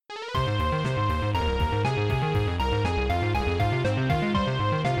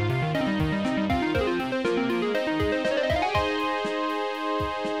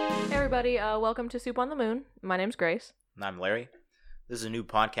everybody. Welcome to Soup on the Moon. My name's Grace. And I'm Larry. This is a new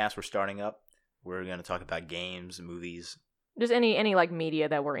podcast we're starting up. We're going to talk about games, movies. Just any like media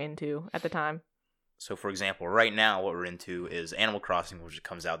that we're into at the time. So, for example, right now what we're into is Animal Crossing, which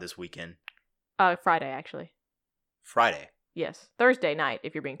comes out this weekend. Friday, actually. Friday. Yes. Thursday night,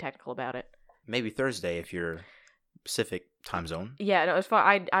 if you're being technical about it. Maybe Thursday if you're Pacific time zone. Yeah, no, as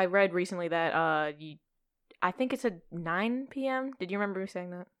far I read recently that I think it's at 9 p.m. Did you remember me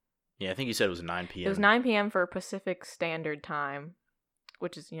saying that? Yeah, I think you said it was 9 p.m. It was 9 p.m. for Pacific Standard Time,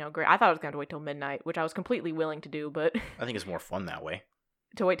 which is, great. I thought I was going to wait till midnight, which I was completely willing to do, but... I think it's more fun that way.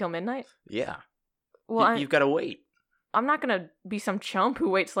 To wait till midnight? Yeah. Well, you've got to wait. I'm not going to be some chump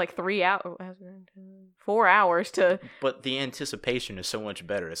who waits like 4 hours to... But the anticipation is so much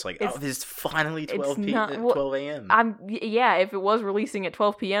better. It's like, it's finally 12 a.m. Yeah, if it was releasing at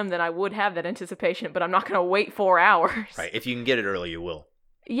 12 p.m., then I would have that anticipation, but I'm not going to wait 4 hours. Right, if you can get it early, you will.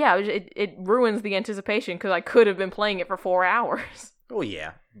 Yeah, it ruins the anticipation because I could have been playing it for 4 hours. Oh,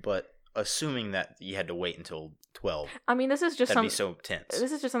 yeah, but assuming that you had to wait until 12. I mean, this is just that'd be so tense.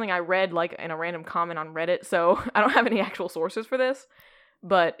 This is just something I read like in a random comment on Reddit, so I don't have any actual sources for this.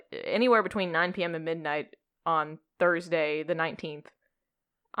 But anywhere between 9 p.m. and midnight on Thursday, the 19th,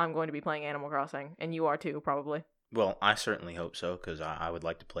 I'm going to be playing Animal Crossing, and you are too, probably. Well, I certainly hope so, because I would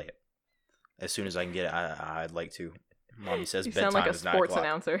like to play it. As soon as I can get it, I'd like to. Mommy says you bedtime sound like a is 9 sports o'clock.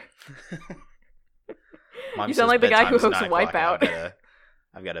 Announcer. You sound like the guy who hosts Wipeout.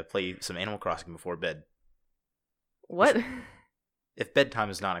 I've got to play some Animal Crossing before bed. What? If bedtime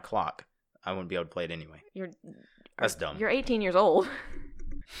is 9 o'clock, I wouldn't be able to play it anyway. That's dumb. You're 18 years old.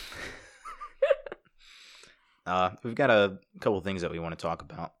 We've got a couple of things that we want to talk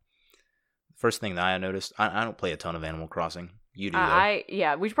about. First thing that I noticed, I don't play a ton of Animal Crossing. You do,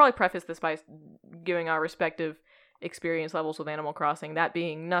 though. We should probably preface this by giving our respective experience levels with Animal Crossing, that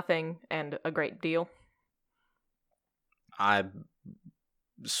being nothing and a great deal. I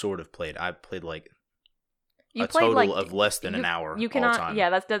sort of played. I played like you a played total of less than an hour. You cannot. All time.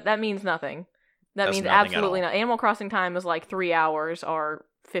 Yeah, that means nothing. That's means nothing absolutely nothing. Animal Crossing time is like 3 hours or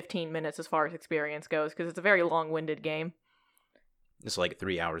 15 minutes as far as experience goes, because it's a very long-winded game. It's like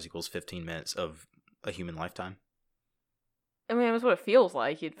 3 hours equals 15 minutes of a human lifetime. I mean, that's what it feels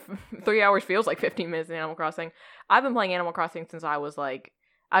like. 3 hours feels like 15 minutes in Animal Crossing. I've been playing Animal Crossing since I was like,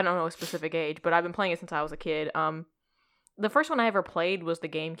 I don't know a specific age, but I've been playing it since I was a kid. The first one I ever played was the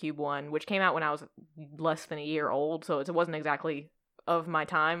GameCube one, which came out when I was less than a year old, so it wasn't exactly of my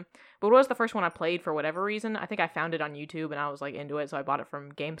time. But it was the first one I played for whatever reason. I think I found it on YouTube and I was like into it, so I bought it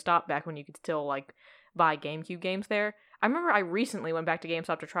from GameStop back when you could still like buy GameCube games there. I remember I recently went back to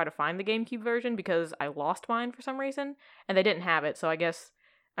GameStop to try to find the GameCube version because I lost mine for some reason, and they didn't have it, so I guess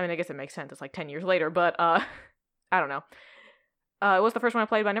it makes sense. It's like 10 years later, but I don't know. It was the first one I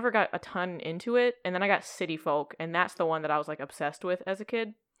played, but I never got a ton into it, and then I got City Folk, and that's the one that I was like obsessed with as a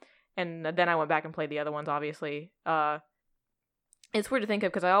kid, and then I went back and played the other ones, obviously. It's weird to think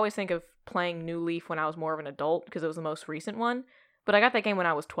of, because I always think of playing New Leaf when I was more of an adult, because it was the most recent one, but I got that game when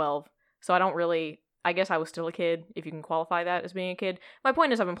I was 12, so I guess I was still a kid, if you can qualify that as being a kid. My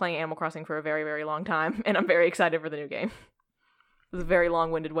point is I've been playing Animal Crossing for a very, very long time, and I'm very excited for the new game. It's a very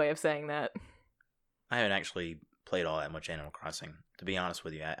long-winded way of saying that. I haven't actually played all that much Animal Crossing. To be honest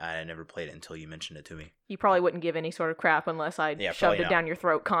with you, I never played it until you mentioned it to me. You probably wouldn't give any sort of crap unless I shoved it down your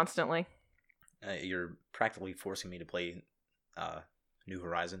throat constantly. You're practically forcing me to play New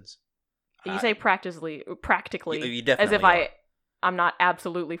Horizons. You say practically, you definitely as if I'm not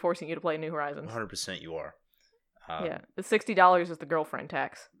absolutely forcing you to play New Horizons. 100% you are. Yeah, the $60 is the girlfriend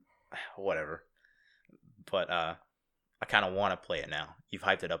tax. Whatever. But I kind of want to play it now. You've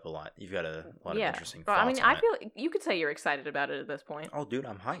hyped it up a lot. You've got a lot of interesting thoughts. I mean, I feel you could say you're excited about it at this point. Oh, dude,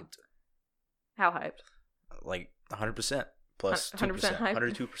 I'm hyped. How hyped? Like 100% plus 100% 2%. hyped?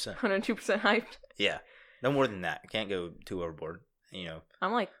 102%. 102% hyped? Yeah. No more than that. I can't go too overboard.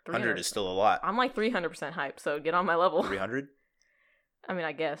 I'm like 100 is still a lot. I'm like 300% hyped, so get on my level. 300? I mean,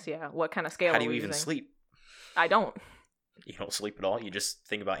 I guess, yeah. What kind of scale How are do you we even using? sleep? I don't. You don't sleep at all? You just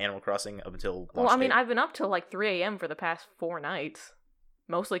think about Animal Crossing up until Well, I mean, I've been up till like 3 a.m. for the past 4 nights.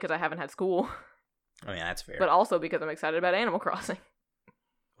 Mostly because I haven't had school. I mean, that's fair. But also because I'm excited about Animal Crossing.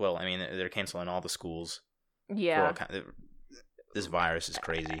 Well, I mean, they're canceling all the schools. Yeah. This virus is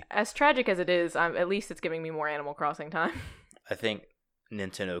crazy. As tragic as it is, at least it's giving me more Animal Crossing time. I think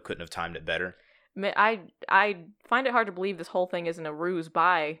Nintendo couldn't have timed it better. I find it hard to believe this whole thing isn't a ruse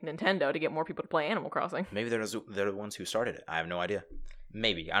by Nintendo to get more people to play Animal Crossing. Maybe they're the ones who started it. I have no idea.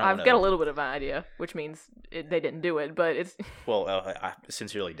 Maybe. I don't know. I've got a little bit of an idea, which means they didn't do it, but it's... Well, I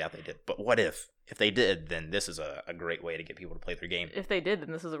sincerely doubt they did. But what if? If they did, then this is a great way to get people to play their game. If they did,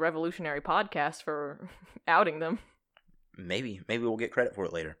 then this is a revolutionary podcast for outing them. Maybe we'll get credit for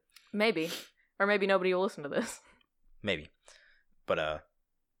it later. Maybe. Or maybe nobody will listen to this. Maybe. But,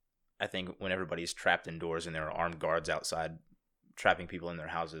 I think when everybody's trapped indoors and there are armed guards outside trapping people in their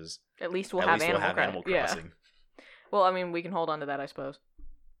houses... At least we'll have Animal Crossing. Yeah. Well, I mean, we can hold on to that, I suppose.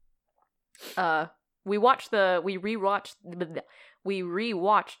 We rewatched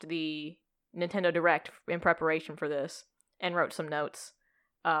the Nintendo Direct in preparation for this and wrote some notes.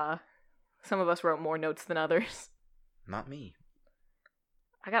 Some of us wrote more notes than others. Not me.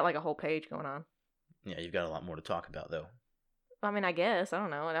 I got like a whole page going on. Yeah, you've got a lot more to talk about, though. I mean, I guess. I don't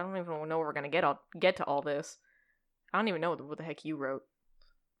know. I don't even know we're going to get to all this. I don't even know what the heck you wrote.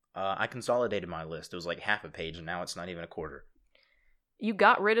 I consolidated my list. It was like half a page, and now it's not even a quarter. You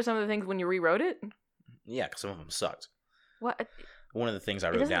got rid of some of the things when you rewrote it? Yeah, because some of them sucked. What? One of the things I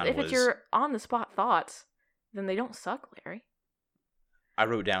wrote down was... If it's your on-the-spot thoughts, then they don't suck, Larry. I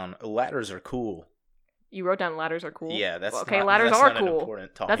wrote down, ladders are cool. You wrote down ladders are cool? Yeah, that's okay, not, ladders that's are not cool. An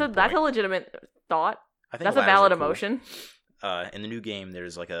important talking point. That's a legitimate thought. I think that's a valid cool. emotion. In the new game,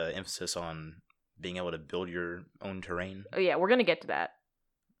 there's like a emphasis on being able to build your own terrain. Oh yeah, we're gonna get to that.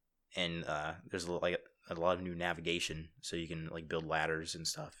 And there's like a lot of new navigation, so you can like build ladders and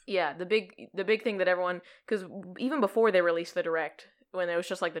stuff. Yeah, the big thing that everyone, because even before they released the Direct, when it was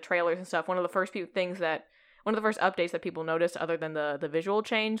just like the trailers and stuff, one of the first updates that people noticed, other than the visual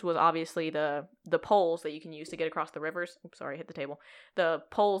change, was obviously the poles that you can use to get across the rivers. Oops, sorry, I hit the table. The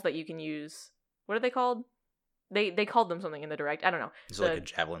poles that you can use. What are they called? They called them something in the Direct. I don't know. It's like a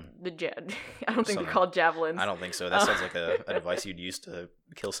javelin. I don't think they're called javelins. I don't think so. That sounds like a device you'd use to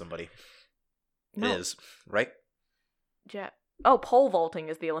kill somebody. No. It is, right? Pole vaulting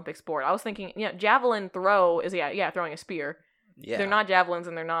is the Olympic sport. I was thinking, javelin throw is throwing a spear. Yeah. They're not javelins,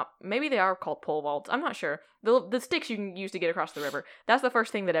 and they're not. Maybe they are called pole vaults. I'm not sure. The sticks you can use to get across the river. That's the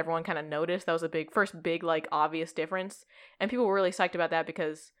first thing that everyone kind of noticed. That was a first big like obvious difference, and people were really psyched about that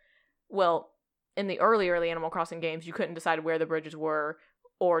because, well, in the early Animal Crossing games, you couldn't decide where the bridges were,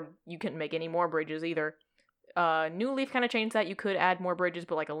 or you couldn't make any more bridges either. New Leaf kind of changed that. You could add more bridges,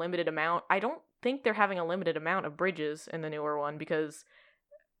 but like a limited amount. I don't think they're having a limited amount of bridges in the newer one, because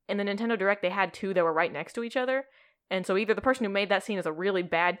in the Nintendo Direct they had 2 that were right next to each other, and so either the person who made that scene is a really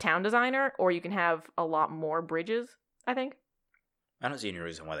bad town designer, or you can have a lot more bridges, I think. I don't see any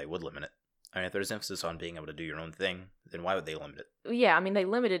reason why they would limit it. I mean, if there's emphasis on being able to do your own thing, then why would they limit it? Yeah, I mean, they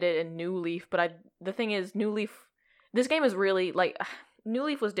limited it in New Leaf, but the thing is, New Leaf... This game is really, like... New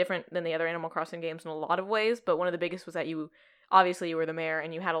Leaf was different than the other Animal Crossing games in a lot of ways, but one of the biggest was that you were the mayor,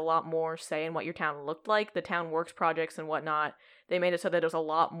 and you had a lot more say in what your town looked like. The town works projects and whatnot, they made it so that it was a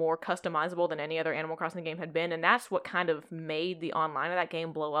lot more customizable than any other Animal Crossing game had been, and that's what kind of made the online of that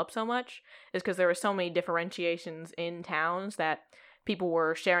game blow up so much, is because there were so many differentiations in towns that people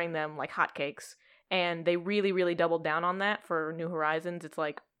were sharing them like hotcakes, and they really, really doubled down on that for New Horizons. It's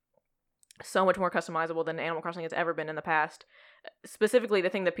like so much more customizable than Animal Crossing has ever been in the past. Specifically, the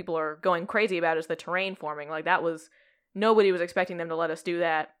thing that people are going crazy about is the terrain forming. Like, nobody was expecting them to let us do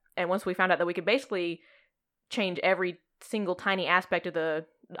that, and once we found out that we could basically change every single tiny aspect of the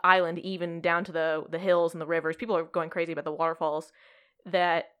island, even down to the hills and the rivers, people are going crazy about the waterfalls,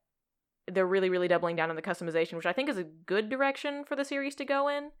 that they're really, really doubling down on the customization, which I think is a good direction for the series to go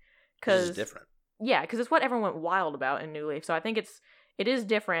in. Because it's different. Yeah, because it's what everyone went wild about in New Leaf. So I think it is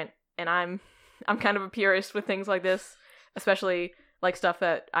different, and I'm kind of a purist with things like this, especially like stuff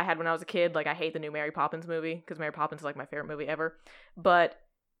that I had when I was a kid. Like, I hate the new Mary Poppins movie, because Mary Poppins is like my favorite movie ever. But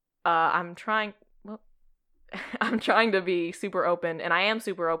I'm trying to be super open, and I am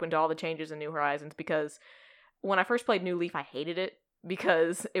super open to all the changes in New Horizons, because when I first played New Leaf, I hated it,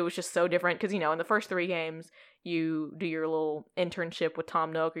 because it was just so different. Because, in the first 3 games, you do your little internship with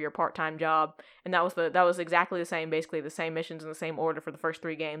Tom Nook, or your part-time job, and that was exactly the same, basically the same missions in the same order for the first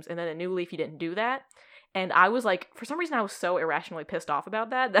 3 games. And then in New Leaf, you didn't do that, and I was like, for some reason, I was so irrationally pissed off about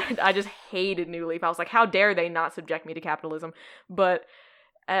that I just hated New Leaf. I was like, how dare they not subject me to capitalism? But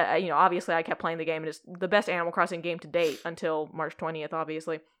obviously, I kept playing the game, and it's the best Animal Crossing game to date until March 20th,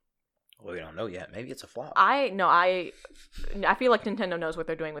 obviously. Well, we don't know yet. Maybe it's a flop. I feel like Nintendo knows what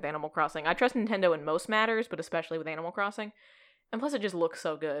they're doing with Animal Crossing. I trust Nintendo in most matters, but especially with Animal Crossing. And plus, it just looks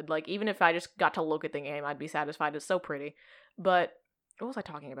so good. Like, even if I just got to look at the game, I'd be satisfied. It's so pretty. But what was I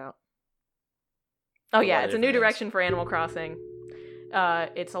talking about? Oh, yeah, it's a new direction for Animal Crossing.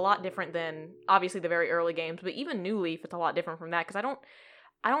 It's a lot different than obviously the very early games, but even New Leaf, it's a lot different from that because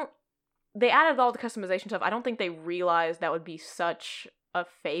I don't. They added all the customization stuff. I don't think they realized that would be such a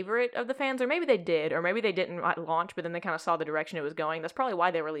favorite of the fans, or maybe they did, or maybe they didn't at launch, but then they kind of saw the direction it was going. That's probably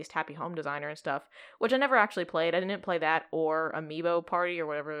why they released Happy Home Designer and stuff, which I never actually played. I didn't play that or Amiibo Party or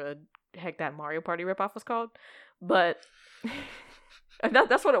whatever the heck that Mario Party ripoff was called, but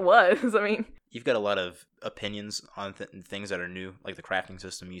that's what it was. I mean, you've got a lot of opinions on things that are new, like the crafting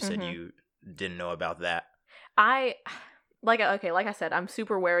system. You said you didn't know about that. Like I said, I'm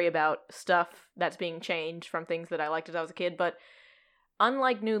super wary about stuff that's being changed from things that I liked as I was a kid, but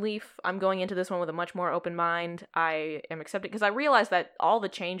unlike New Leaf, I'm going into this one with a much more open mind. I am accepting, because I realized that all the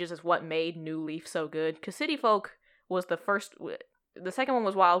changes is what made New Leaf so good, because City Folk was the second one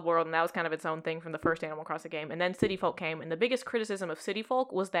was Wild World, and that was kind of its own thing from the first Animal Crossing game, and then City Folk came, and the biggest criticism of City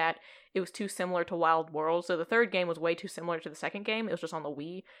Folk was that it was too similar to Wild World, so the third game was way too similar to the second game. It was just on the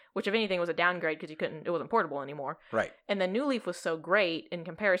Wii, which if anything was a downgrade because it wasn't portable anymore. Right. And then New Leaf was so great in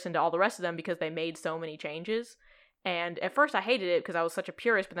comparison to all the rest of them because they made so many changes, and at first I hated it because I was such a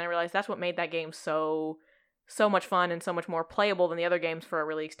purist, but then I realized that's what made that game so much fun and so much more playable than the other games for a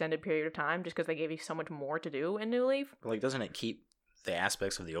really extended period of time, just because they gave you so much more to do in New Leaf. Like, doesn't it keep the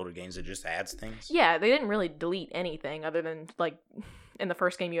aspects of the older games? It just adds things? Yeah, they didn't really delete anything other than, like, in the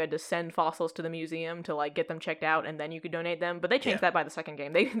first game you had to send fossils to the museum to, like, get them checked out and then you could donate them, but they changed that by the second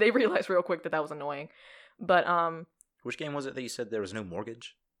game. They realized real quick that was annoying. But which game was it that you said there was no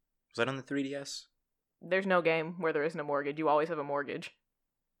mortgage? Was that on the 3DS? There's no game where there is no mortgage. You always have a mortgage.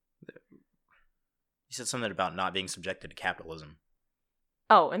 You said something about not being subjected to capitalism.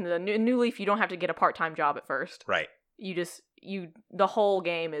 Oh, in the New Leaf, you don't have to get a part-time job at first. Right. The whole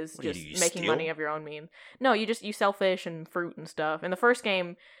game is just making steal? money of your own means. No, you sell fish and fruit and stuff. In the first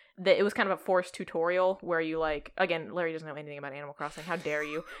game, it was kind of a forced tutorial where you, like, again, Larry doesn't know anything about Animal Crossing. How dare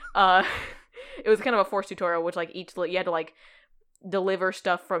you? It was kind of a forced tutorial, which, like, you had to, like, deliver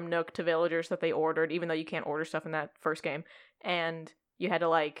stuff from Nook to villagers that they ordered, even though you can't order stuff in that first game. And you had to,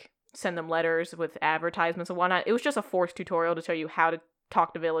 like, send them letters with advertisements and whatnot. It was just a forced tutorial to tell you how to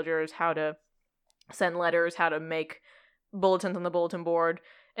talk to villagers, how to send letters, how to make bulletins on the bulletin board.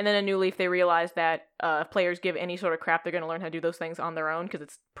 And then in New Leaf, they realized that if players give any sort of crap, they're going to learn how to do those things on their own, because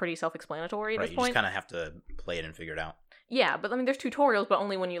it's pretty self-explanatory at this point. You just kind of have to play it and figure it out. Yeah, but I mean, there's tutorials, but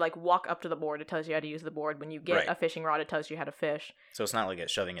only when you, like, walk up to the board, it tells you how to use the board. When you get a fishing rod, it tells you how to fish. So it's not like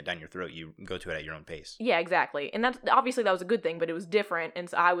it's shoving it down your throat. You go to it at your own pace. Yeah, exactly. And that's obviously that was a good thing, but it was different. And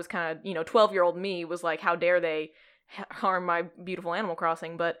so I was kind of, 12-year-old me was like, how dare they harm my beautiful Animal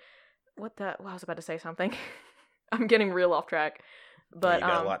Crossing? But I was about to say something. I'm getting real off track. But you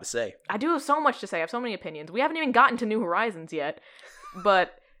got a lot to say. I do have so much to say. I have so many opinions. We haven't even gotten to New Horizons yet.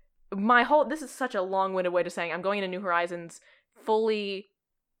 But this is such a long-winded way to saying I'm going into New Horizons fully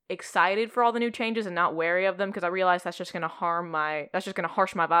excited for all the new changes and not wary of them, because I realize that's just going to harsh my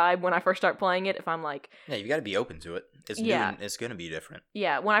vibe when I first start playing it. If I'm like, yeah, you got to be open to it. It's new and it's going to be different.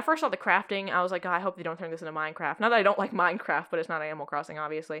 Yeah, when I first saw the crafting, I was like, oh, I hope they don't turn this into Minecraft. Not that I don't like Minecraft, but it's not Animal Crossing,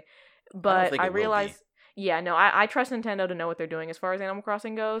 obviously. But I realized, I trust Nintendo to know what they're doing as far as Animal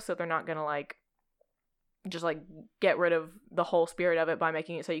Crossing goes, so they're not going to, like, just, like, get rid of the whole spirit of it by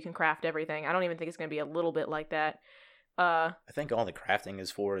making it so you can craft everything. I don't even think it's going to be a little bit like that. I think all the crafting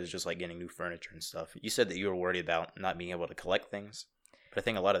is for is just, like, getting new furniture and stuff. You said that you were worried about not being able to collect things, but I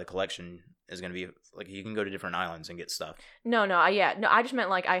think a lot of the collection is going to be, like, you can go to different islands and get stuff. I just meant,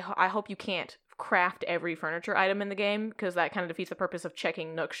 like, I hope you can't craft every furniture item in the game, because that kind of defeats the purpose of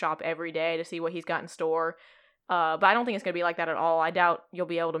checking Nook's shop every day to see what he's got in store. But I don't think it's going to be like that at all. I doubt you'll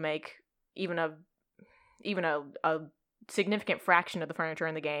be able to make even a significant fraction of the furniture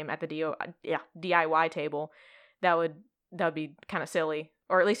in the game at the DIY table. That would be kind of silly.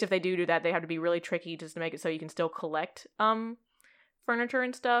 Or at least if they do that, they have to be really tricky just to make it so you can still collect furniture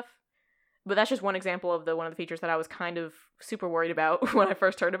and stuff. But that's just one example of one of the features that I was kind of super worried about when I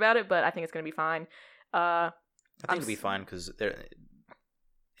first heard about it, but I think it's going to be fine. I think it'll be fine, because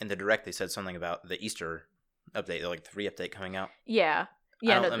in the Direct they said something about the Easter update, like the 3 update coming out. Yeah.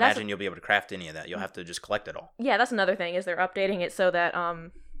 I don't imagine you'll be able to craft any of that. You'll have to just collect it all. Yeah, that's another thing, is they're updating it so that,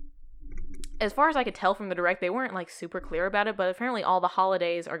 as far as I could tell from the Direct, they weren't, like, super clear about it, but apparently all the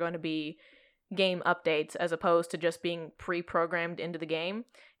holidays are going to be game updates as opposed to just being pre-programmed into the game.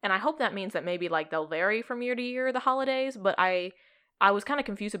 And I hope that means that maybe, like, they'll vary from year to year, the holidays, but I was kind of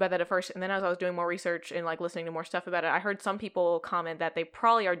confused about that at first, and then as I was doing more research and, like, listening to more stuff about it, I heard some people comment that they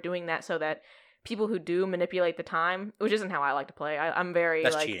probably are doing that so that people who do manipulate the time, which isn't how I like to play. I'm very,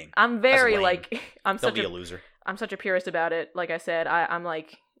 that's like, cheating. I'm very, that's like, They'll be a loser. I'm such a purist about it. Like I said, I'm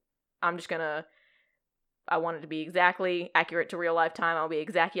like, I'm just gonna I want it to be exactly accurate to real life time. I'll be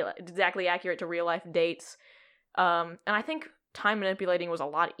exactly accurate to real life dates. And I think time manipulating was a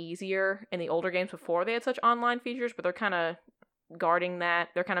lot easier in the older games before they had such online features, but they're kind of guarding that.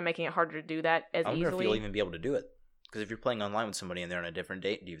 They're kind of making it harder to do that as I wonder easily. if you'll even be able to do it. Because if you're playing online with somebody and they're on a different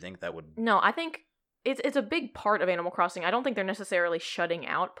date, do you think that would... No, I think it's a big part of Animal Crossing. I don't think they're necessarily shutting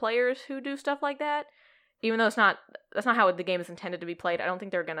out players who do stuff like that. Even though that's not how the game is intended to be played. I don't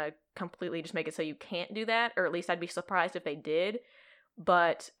think they're going to completely just make it so you can't do that, or at least I'd be surprised if they did.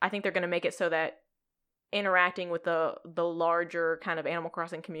 But I think they're going to make it so that interacting with the larger kind of Animal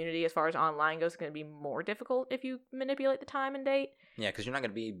Crossing community as far as online goes is going to be more difficult if you manipulate the time and date. Yeah, because you're not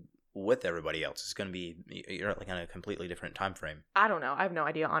going to be with everybody else. It's going to be, you're like on a completely different time frame. I don't know. I have no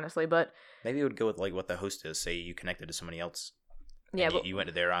idea, honestly, but... Maybe it would go with like what the host is. Say you connected to somebody else. Yeah, but you went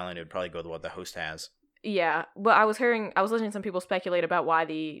to their island, it would probably go with what the host has. Yeah, but I was listening to some people speculate about why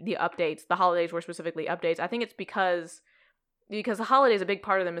the updates, the holidays were specifically updates. I think it's because the holidays, a big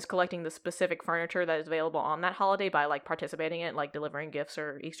part of them is collecting the specific furniture that is available on that holiday by like participating in it, like delivering gifts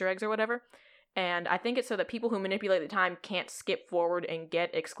or Easter eggs or whatever. And I think it's so that people who manipulate the time can't skip forward and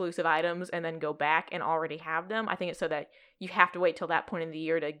get exclusive items and then go back and already have them. I think it's so that you have to wait till that point in the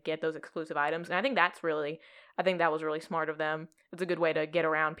year to get those exclusive items. And I think that was really smart of them. It's a good way to get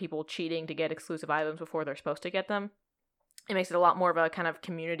around people cheating to get exclusive items before they're supposed to get them. It makes it a lot more of a kind of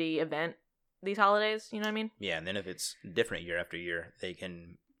community event these holidays, you know what I mean? Yeah, and then if it's different year after year, they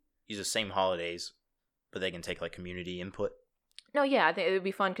can use the same holidays, but they can take like community input. No, yeah, I think it would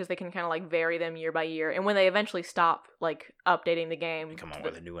be fun because they can kind of like vary them year by year. And when they eventually stop like updating the game... Come on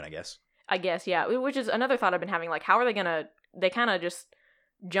with a new one, I guess. I guess, yeah. Which is another thought I've been having. Like, how are they going to... They kind of just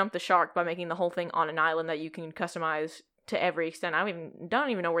jump the shark by making the whole thing on an island that you can customize to every extent. I don't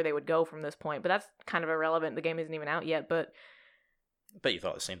even know where they would go from this point, but that's kind of irrelevant. The game isn't even out yet, but... I bet you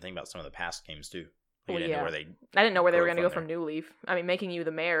thought the same thing about some of the past games, too. Like, Well, you didn't know where they... I didn't know where they were going to go from from New Leaf. I mean, making you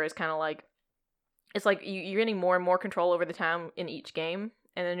the mayor is kind of like... It's like you're getting more and more control over the town in each game.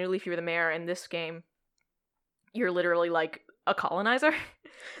 And in New Leaf, you're the mayor. In this game, you're literally like a colonizer.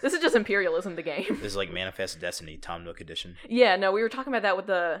 This is just imperialism, the game. This is like Manifest Destiny, Tom Nook edition. Yeah, no, we were talking about that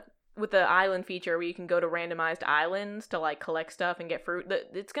with the island feature where you can go to randomized islands to like collect stuff and get fruit.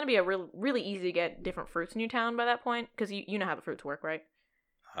 It's going to be really easy to get different fruits in your town by that point because you know how the fruits work, right?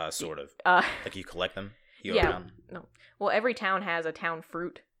 Sort of. Like you collect them. You yeah. go around. No. Well, every town has a town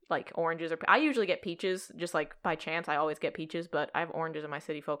fruit. Like oranges, or I usually get peaches, just like by chance. I always get peaches, but I have oranges in my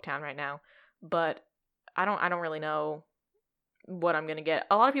city folk town right now. But I don't really know what I'm gonna get.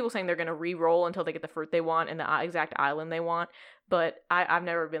 A lot of people saying they're gonna re-roll until they get the fruit they want and the exact island they want. But I've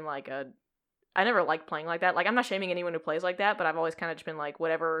never been like I never liked playing like that. Like I'm not shaming anyone who plays like that, but I've always kind of just been like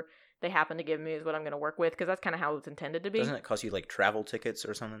whatever they happen to give me is what I'm gonna work with because that's kind of how it's intended to be. Doesn't it cost you like travel tickets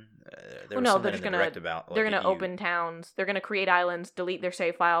or something? They're just gonna open towns. They're gonna create islands, delete their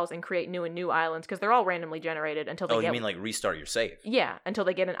save files, and create new islands because they're all randomly generated until they. Oh, you mean like restart your save? Yeah, until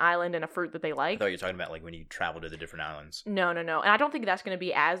they get an island and a fruit that they like. I thought you were talking about like when you travel to the different islands. No, and I don't think that's gonna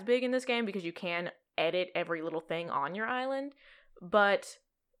be as big in this game because you can edit every little thing on your island, but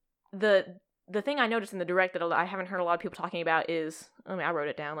the thing I noticed in the direct that I haven't heard a lot of people talking about is, I wrote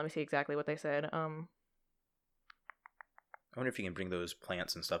it down. Let me see exactly what they said. I wonder if you can bring those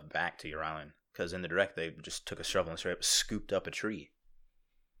plants and stuff back to your island. Because in the direct, they just took a shovel and straight up scooped up a tree.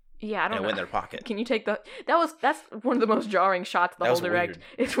 Yeah, I don't know. And it went in their pocket. Can you take that's one of the most jarring shots of the whole direct.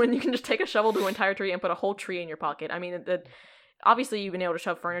 It's when you can just take a shovel to an entire tree and put a whole tree in your pocket. I mean, obviously you've been able to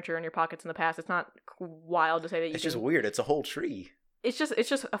shove furniture in your pockets in the past. It's not wild to say that you It's just weird. It's a whole tree. It's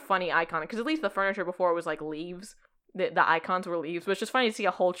just a funny icon because at least the furniture before was like leaves. The icons were leaves, but it's just funny to see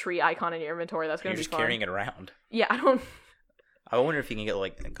a whole tree icon in your inventory. That's gonna be fun. You're just carrying it around. Yeah, I wonder if you can get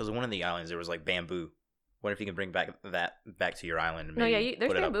like because one of the islands there was like bamboo. Wonder if you can bring back to your island. And maybe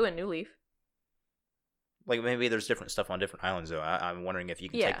there's bamboo in New Leaf. Like maybe there's different stuff on different islands though. I'm wondering if you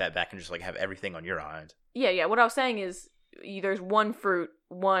can take that back and just like have everything on your island. Yeah. What I was saying is there's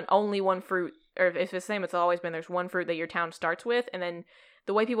only one fruit. Or if it's the same, it's always been there's one fruit that your town starts with, and then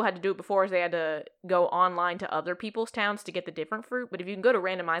the way people had to do it before is they had to go online to other people's towns to get the different fruit. But if you can go to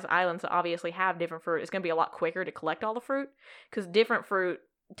randomized islands that obviously have different fruit, it's going to be a lot quicker to collect all the fruit because different fruit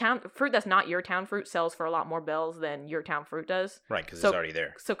that's not your town fruit sells for a lot more bells than your town fruit does. Right, because it's already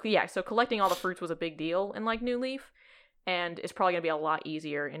there. So collecting all the fruits was a big deal in like New Leaf, and it's probably going to be a lot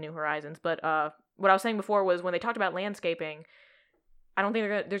easier in New Horizons. But what I was saying before was when they talked about landscaping. I don't think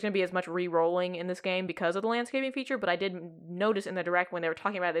there's going to be as much re-rolling in this game because of the landscaping feature, but I did notice in the direct when they were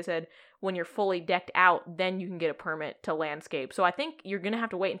talking about it, they said when you're fully decked out, then you can get a permit to landscape. So I think you're going to have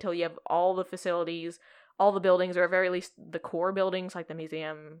to wait until you have all the facilities, all the buildings, or at very least the core buildings like the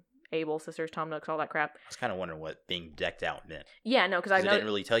museum Able Sisters, Tom Nooks, all that crap. I was kind of wondering what being decked out meant. Yeah, no, because I It know didn't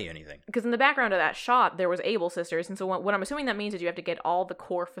really tell you anything. because in the background of that shot there was Able Sisters, and so what I'm assuming that means is you have to get all the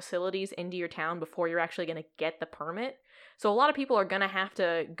core facilities into your town before you're actually going to get the permit. So a lot of people are going to have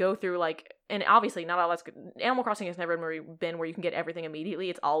to go through like, and obviously not all that's good. Animal Crossing has never been where you can get everything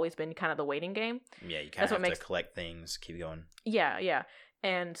immediately. It's always been kind of the waiting game. Yeah, you kind of have to collect things, keep going. Yeah.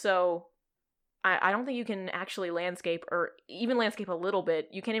 And so I don't think you can actually landscape or even landscape a little bit.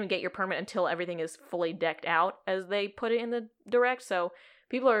 You can't even get your permit until everything is fully decked out, as they put it in the direct. So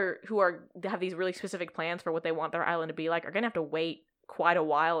people who have these really specific plans for what they want their island to be like are going to have to wait quite a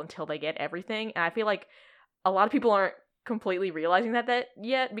while until they get everything. And I feel like a lot of people aren't completely realizing that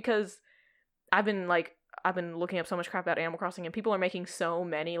yet, because I've been looking up so much crap about Animal Crossing, and people are making so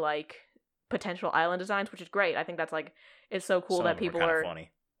many like potential island designs, which is great. I think that's like, it's so cool that people are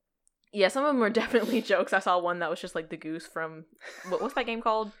funny. Yeah, some of them are definitely jokes. I saw one that was just like the goose from what's that game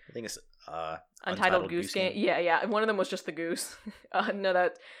called? I think it's Untitled Goose Game. Yeah. One of them was just the goose. And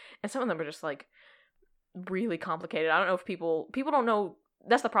some of them are just like really complicated. I don't know if people don't know.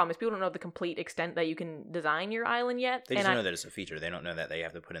 That's the problem, is people don't know the complete extent that you can design your island yet. They just know that it's a feature. They don't know that they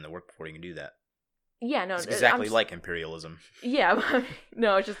have to put in the work before you can do that. Yeah, no, it's exactly like imperialism. Yeah,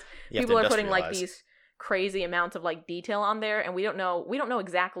 no, it's just people are putting like these crazy amounts of like detail on there, and we don't know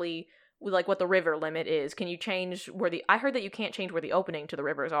exactly like what the river limit is. Can you change I heard that you can't change where the opening to the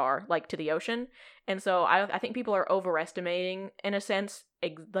rivers are, like to the ocean. And so I think people are overestimating, in a sense,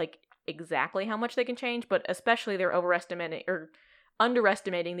 like exactly how much they can change, but especially they're overestimating or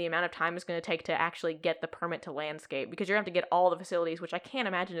underestimating the amount of time it's going to take to actually get the permit to landscape, because you're going to have to get all the facilities, which I can't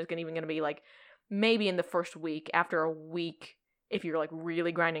imagine is going to be like maybe in the first week. After a week, if you're like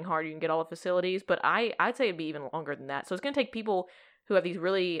really grinding hard, you can get all the facilities, but I'd say it'd be even longer than that. So it's going to take people who have these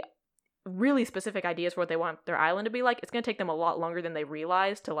really really specific ideas for what they want their island to be like. It's going to take them a lot longer than they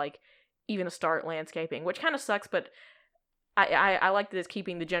realize to like even start landscaping, which kind of sucks, but I like that it's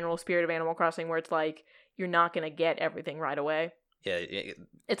keeping the general spirit of Animal Crossing, where it's like you're not going to get everything right away. Yeah,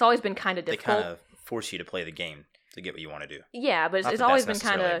 it's always been kind of difficult. They kind of force you to play the game to get what you want to do. Yeah, but it's always been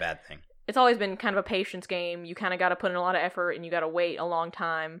kind of a bad thing. It's always been kind of a patience game. You kind of got to put in a lot of effort, and you got to wait a long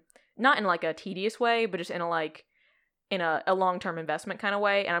time. Not in like a tedious way, but just in a long-term investment kind of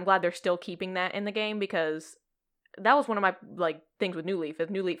way. And I'm glad they're still keeping that in the game, because that was one of my like things with New Leaf. Is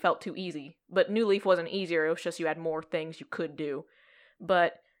New Leaf felt too easy, but New Leaf wasn't easier. It was just you had more things you could do.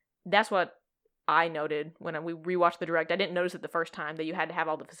 But that's what I noted when we rewatched the direct. I didn't notice it the first time that you had to have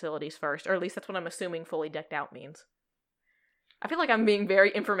all the facilities first, or at least that's what I'm assuming fully decked out means. I feel like I'm being very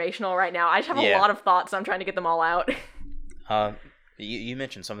informational right now. I just have a lot of thoughts. So I'm trying to get them all out. You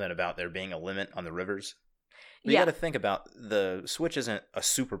mentioned something about there being a limit on the rivers. But you got to think about, the Switch isn't a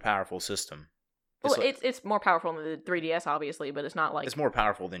super powerful system. It's more powerful than the 3DS, obviously, but it's not like... It's more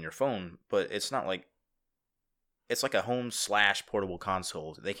powerful than your phone, but it's not like... It's like a home/portable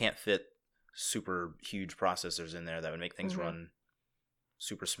console. They can't fit super huge processors in there that would make things run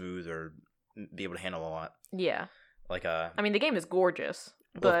super smooth or be able to handle a lot. Yeah. Like I mean, the game is gorgeous.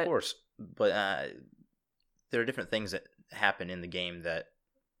 Well, of course. But there are different things that happen in the game that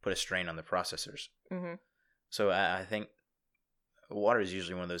put a strain on the processors. Mm-hmm. So I think water is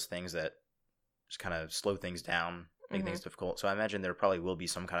usually one of those things that just kind of slow things down, make things difficult. So I imagine there probably will be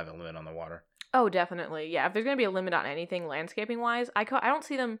some kind of a limit on the water. Oh, definitely. Yeah, if there's going to be a limit on anything landscaping-wise, I don't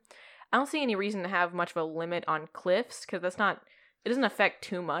see any reason to have much of a limit on cliffs, because it doesn't affect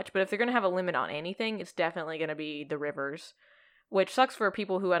too much. But if they're going to have a limit on anything, it's definitely going to be the rivers, which sucks for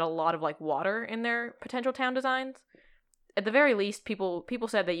people who had a lot of like water in their potential town designs. At the very least, people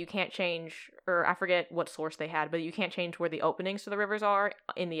said that you can't change, or I forget what source they had, but you can't change where the openings to the rivers are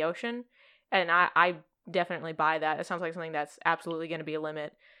in the ocean. And I definitely buy that. It sounds like something that's absolutely going to be a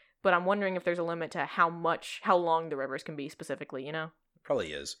limit. But I'm wondering if there's a limit to how long the rivers can be specifically, you know?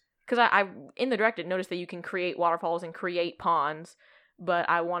 Probably is. Because I in the direct, noticed that you can create waterfalls and create ponds, but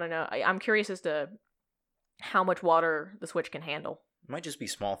I want to know, I'm curious as to how much water the Switch can handle. It might just be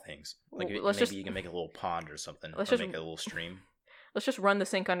small things. Like maybe you can make a little pond or something. Make a little stream. Let's just run the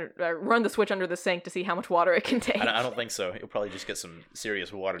Switch under the sink to see how much water it can take. I don't think so. You'll probably just get some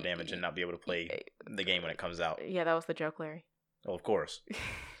serious water damage and not be able to play the game when it comes out. Yeah, that was the joke, Larry. Well, of course.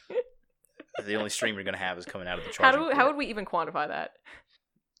 The only stream you're going to have is coming out of the charging port. How would we even quantify that?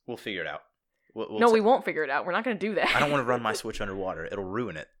 We'll figure it out. We won't figure it out. We're not going to do that. I don't want to run my Switch underwater. It'll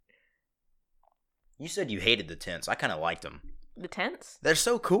ruin it. You said you hated the tents. I kind of liked them. The tents? They're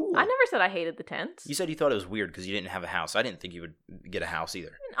so cool. I never said I hated the tents. You said you thought it was weird because you didn't have a house. I didn't think you would get a house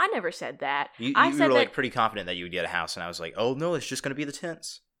either. I never said that. You were like pretty confident that you would get a house, and I was like, oh no, it's just going to be the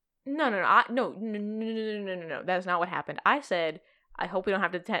tents. No. No. That is not what happened. I said I hope we don't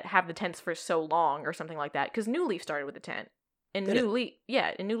have to have the tents for so long or something like that. Because New Leaf started with a tent. In New Leaf, you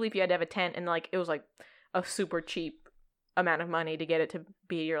had to have a tent, and like it was like a super cheap amount of money to get it to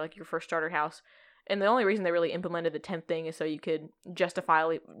be your first starter house. And the only reason they really implemented the tent thing is so you could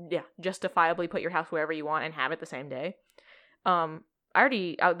justifiably put your house wherever you want and have it the same day.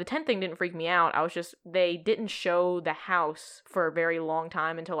 The tent thing didn't freak me out. They didn't show the house for a very long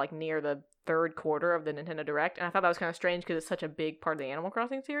time until like near the third quarter of the Nintendo Direct, and I thought that was kind of strange because it's such a big part of the Animal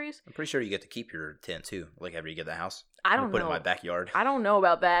Crossing series. I'm pretty sure you get to keep your tent too, like after you get the house. I don't know. Put it in my backyard. I don't know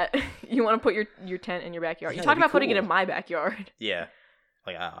about that. You want to put your tent in your backyard? Yeah, you talked about putting it cool. in my backyard. Yeah,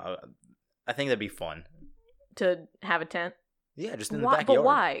 like I think that'd be fun to have a tent. Yeah, just in the backyard. But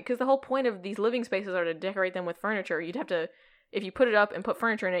why? Because the whole point of these living spaces are to decorate them with furniture. You'd have to. If you put it up and put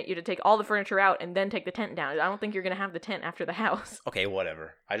furniture in it, you'd have to take all the furniture out and then take the tent down. I don't think you're going to have the tent after the house. Okay,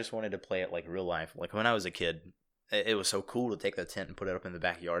 whatever. I just wanted to play it like real life. Like when I was a kid, it was so cool to take the tent and put it up in the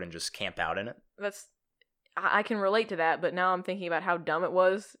backyard and just camp out in it. I can relate to that, but now I'm thinking about how dumb it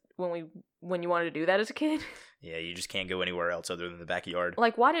was when you wanted to do that as a kid. Yeah, you just can't go anywhere else other than the backyard.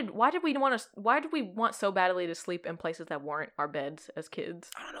 Like, why did we want so badly to sleep in places that weren't our beds as kids?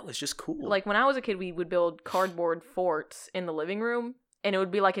 I don't know. It's just cool. Like when I was a kid, we would build cardboard forts in the living room, and it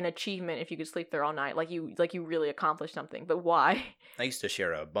would be like an achievement if you could sleep there all night. Like you really accomplished something. But why? I used to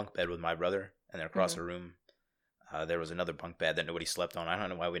share a bunk bed with my brother, and then across the room, there was another bunk bed that nobody slept on. I don't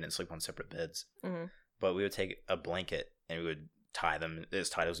know why we didn't sleep on separate beds, but we would take a blanket and we would tie them as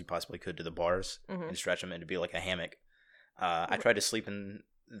tight as we possibly could to the bars and stretch them into be like a hammock. I tried to sleep in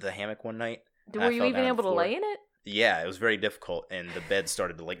the hammock one night. Were you even able to lay in it? Yeah, it was very difficult, and the bed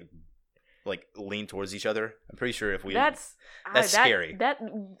started to like lean towards each other. I'm pretty sure if we that's scary. That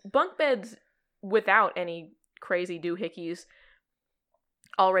bunk beds without any crazy doohickeys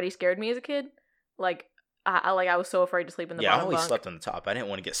already scared me as a kid. Like I was so afraid to sleep in the bottom bunk. Yeah, I always slept on the top. I didn't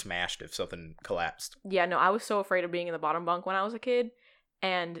want to get smashed if something collapsed. Yeah, no, I was so afraid of being in the bottom bunk when I was a kid,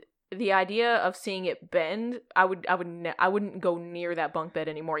 and the idea of seeing it bend, I wouldn't go near that bunk bed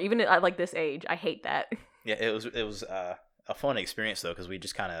anymore, even at like this age. I hate that. Yeah, it was a fun experience though, because we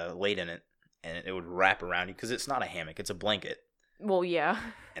just kind of laid in it, and it would wrap around you because it's not a hammock, it's a blanket. Well, yeah.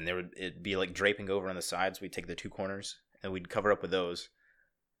 And it'd be like draping over on the sides. We'd take the two corners and we'd cover up with those.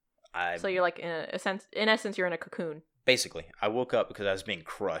 So you're like in essence, you're in a cocoon. Basically, I woke up because I was being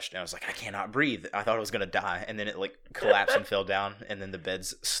crushed, and I was like, I cannot breathe. I thought I was gonna die, and then it like collapsed and fell down, and then the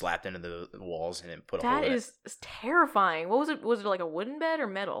beds slapped into the walls, and it put a hole in it. That is terrifying. What was it? Was it like a wooden bed or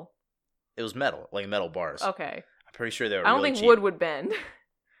metal? It was metal, like metal bars. Okay. I'm pretty sure they were. I don't really think cheap. wood would bend.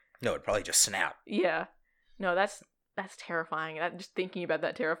 No, it'd probably just snap. Yeah. No, that's terrifying. Just thinking about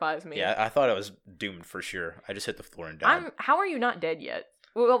that terrifies me. Yeah, I thought I was doomed for sure. I just hit the floor and died. How are you not dead yet?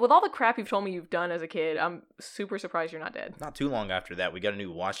 Well, with all the crap you've told me you've done as a kid, I'm super surprised you're not dead. Not too long after that, we got a new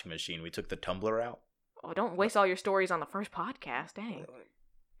washing machine. We took the tumbler out. Oh, don't waste all your stories on the first podcast. Dang.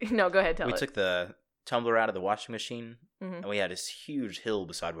 No, go ahead, tell it. We took the tumbler out of the washing machine, and we had this huge hill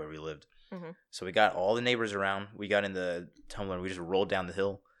beside where we lived. Mm-hmm. So we got all the neighbors around. We got in the tumbler, and we just rolled down the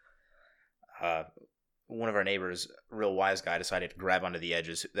hill. One of our neighbors, real wise guy, decided to grab onto the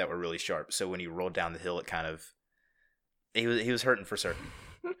edges that were really sharp. So when he rolled down the hill, it kind of... He was hurting for certain.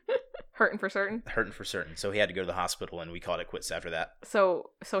 Hurting for certain? Hurting for certain. So he had to go to the hospital, and we called it quits after that. So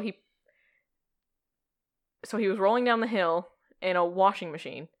he was rolling down the hill in a washing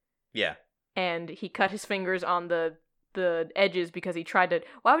machine. Yeah. And he cut his fingers on the edges because he tried to...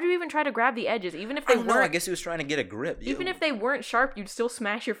 Why would you even try to grab the edges? Even if they weren't... I guess he was trying to get a grip. Even if they weren't sharp, you'd still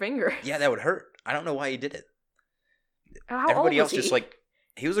smash your fingers. Yeah, that would hurt. I don't know why he did it. How Everybody old was else just like...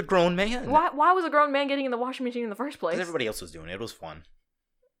 He was a grown man. Why was a grown man getting in the washing machine in the first place? Because everybody else was doing it. It was fun.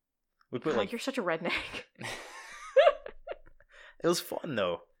 We put You're such a redneck. It was fun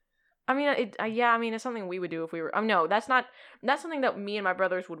though. I mean, it's something we would do if we were. No, that's something that me and my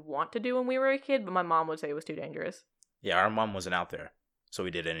brothers would want to do when we were a kid, but my mom would say it was too dangerous. Yeah, our mom wasn't out there, so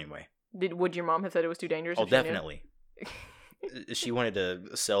we did it anyway. Would your mom have said it was too dangerous? Oh, definitely. She wanted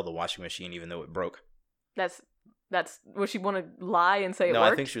to sell the washing machine even though it broke. Would she want to lie and say it worked? No,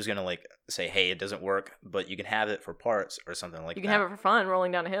 I think she was gonna like say, "Hey, it doesn't work, but you can have it for parts or something like that." You can have it for fun,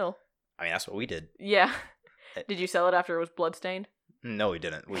 rolling down a hill. I mean, that's what we did. Yeah. Did you sell it after it was bloodstained? No, we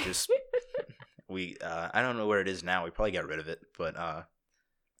didn't. We just I don't know where it is now. We probably got rid of it, but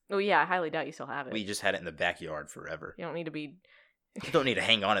Oh yeah, I highly doubt you still have it. We just had it in the backyard forever. You don't need to be. You don't need to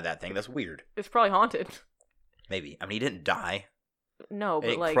hang on to that thing. That's weird. It's probably haunted. Maybe. I mean, he didn't die. No,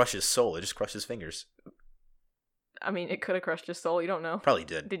 but it didn't crush his soul. It just crushed his fingers. I mean, it could have crushed his soul. You don't know. Probably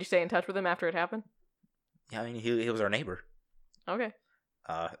did. Did you stay in touch with him after it happened? Yeah, I mean, he was our neighbor. Okay.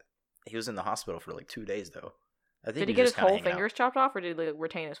 He was in the hospital for like 2 days, though. I think did he get his whole fingers chopped off, or did he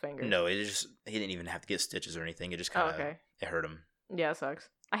retain his fingers? No, he didn't even have to get stitches or anything. It just kind of it hurt him. Yeah, it sucks.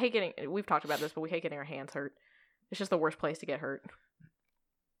 I hate getting. We've talked about this, but we hate getting our hands hurt. It's just the worst place to get hurt.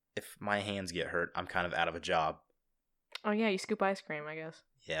 If my hands get hurt, I'm kind of out of a job. Oh yeah, you scoop ice cream, I guess.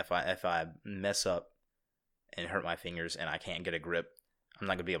 Yeah, if I mess up and hurt my fingers and I can't get a grip, I'm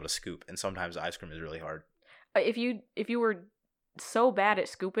not gonna be able to scoop. And sometimes ice cream is really hard. If you were so bad at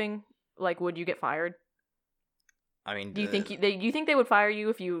scooping, like, would you get fired? I mean, do you think they would fire you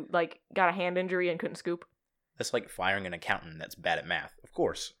if you like got a hand injury and couldn't scoop? That's like firing an accountant that's bad at math. Of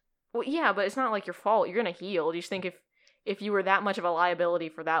course. Well, yeah, but it's not like your fault. You're gonna heal. Do you think if you were that much of a liability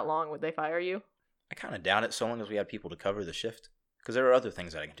for that long, would they fire you? I kind of doubt it, so long as we had people to cover the shift. Because there are other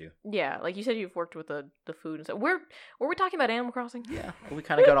things that I can do. Yeah, like you said, you've worked with the food and stuff. Were we talking about Animal Crossing? Yeah, we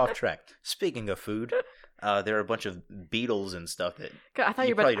kind of got off track. Speaking of food, there are a bunch of beetles and stuff that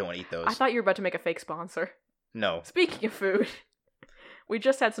you probably don't want to eat those. I thought you were about to make a fake sponsor. No. Speaking of food, we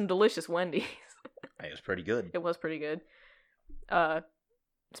just had some delicious Wendy's. It was pretty good. It was pretty good.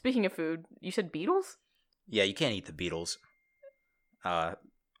 Speaking of food, you said beetles? Yeah, you can't eat the beetles. I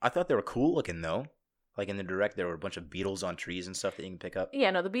thought they were cool looking, though. Like in the direct, there were a bunch of beetles on trees and stuff that you can pick up.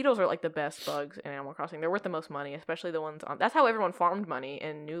 Yeah, no, the beetles are like the best bugs in Animal Crossing. They're worth the most money, especially the ones on... That's how everyone farmed money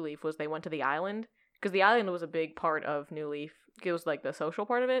in New Leaf, was they went to the island. Because the island was a big part of New Leaf. It was like the social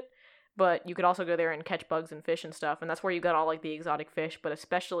part of it. But you could also go there and catch bugs and fish and stuff. And that's where you got all like the exotic fish, but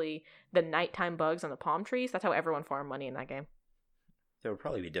especially the nighttime bugs on the palm trees. That's how everyone farmed money in that game. There would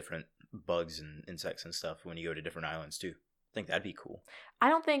probably be different bugs and insects and stuff when you go to different islands too. I think that'd be cool. I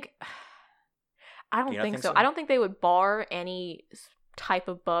don't think so. I don't think they would bar any type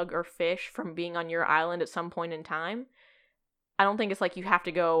of bug or fish from being on your island at some point in time. I don't think it's like you have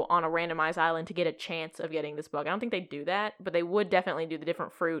to go on a randomized island to get a chance of getting this bug. I don't think they'd do that, but they would definitely do the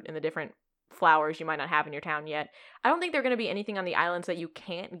different fruit and the different flowers you might not have in your town yet. I don't think there are going to be anything on the islands that you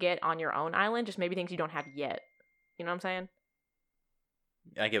can't get on your own island, just maybe things you don't have yet. You know what I'm saying?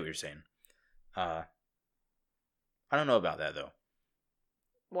 I get what you're saying. I don't know about that, though.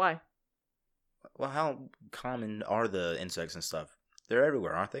 Why? Well, how common are the insects and stuff? They're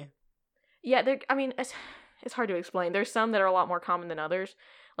everywhere, aren't they? Yeah, it's hard to explain. There's some that are a lot more common than others.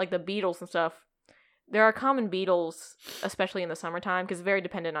 Like the beetles and stuff. There are common beetles, especially in the summertime, because it's very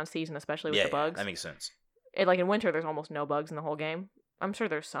dependent on season, especially with the bugs. Yeah, that makes sense. Like in winter, there's almost no bugs in the whole game. I'm sure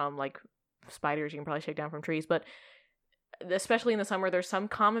there's some, like spiders you can probably shake down from trees, but especially in the summer, there's some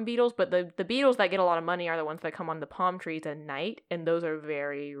common beetles, but the beetles that get a lot of money are the ones that come on the palm trees at night, and those are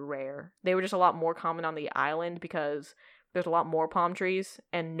very rare. They were just a lot more common on the island because there's a lot more palm trees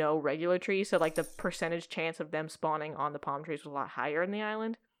and no regular trees, so like the percentage chance of them spawning on the palm trees was a lot higher in the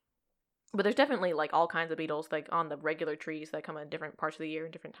island. But there's definitely like all kinds of beetles like on the regular trees that come in different parts of the year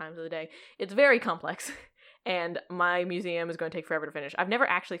and different times of the day. It's very complex. And my museum is going to take forever to finish. I've never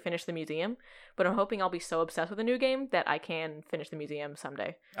actually finished the museum, but I'm hoping I'll be so obsessed with the new game that I can finish the museum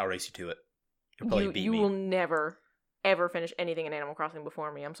someday. I'll race you to it. You'll probably beat me. You will never, ever finish anything in Animal Crossing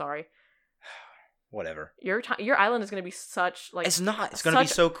before me. I'm sorry. Whatever. Your island is going to be such like... It's not. It's going to be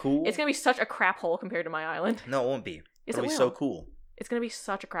so cool. It's going to be such a crap hole compared to my island. No, it won't be. It'll be so cool. It's going to be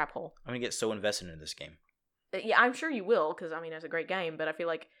such a crap hole. I'm going to get so invested in this game. Yeah, I'm sure you will, because, I mean, it's a great game, but I feel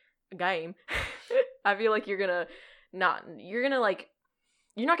like... I feel like you're not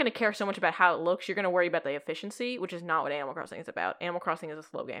gonna care so much about how it looks. You're gonna worry about the efficiency, which is not what Animal Crossing is about. Animal Crossing is a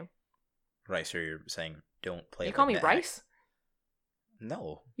slow game. Right, so you're saying don't play You call me Rice?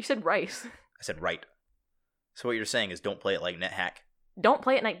 No. You said Rice. I said right. So what you're saying is don't play it like NetHack. Don't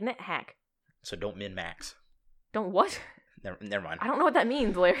play it like NetHack. So don't min-max. Don't what? Never mind. I don't know what that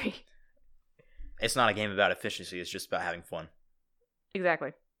means, Larry. It's not a game about efficiency, it's just about having fun.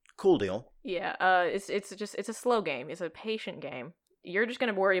 Exactly. Cool deal. Yeah, it's a slow game. It's a patient game. You're just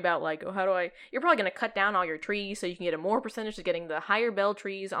gonna worry about like, you're probably gonna cut down all your trees so you can get a more percentage of getting the higher bell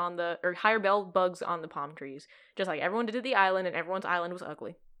trees higher bell bugs on the palm trees. Just like everyone did at the island, and everyone's island was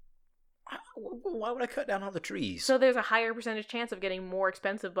ugly. Why would I cut down all the trees? So there's a higher percentage chance of getting more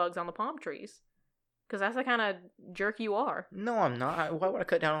expensive bugs on the palm trees. Because that's the kind of jerk you are. No, I'm not. Why would I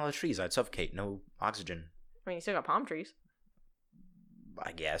cut down all the trees? I'd suffocate. No oxygen. I mean, you still got palm trees.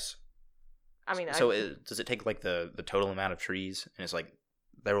 I guess. I mean, so does it take like the total amount of trees, and it's like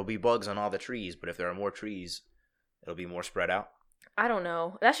there will be bugs on all the trees, but if there are more trees, it'll be more spread out? I don't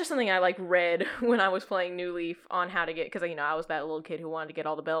know. That's just something I like read when I was playing New Leaf on how to get, because I was that little kid who wanted to get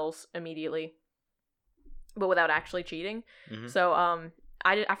all the bells immediately, but without actually cheating. Mm-hmm. So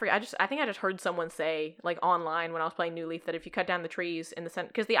I forget. I think I just heard someone say, like, online when I was playing New Leaf, that if you cut down the trees in the center,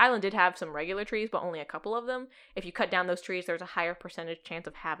 because the island did have some regular trees, but only a couple of them. If you cut down those trees, there's a higher percentage chance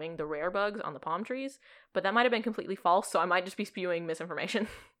of having the rare bugs on the palm trees. But that might have been completely false, so I might just be spewing misinformation.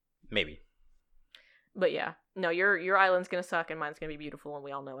 Maybe. But yeah, no, your island's gonna suck and mine's gonna be beautiful, and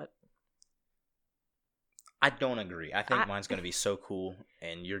we all know it. I don't agree. I think mine's gonna be so cool,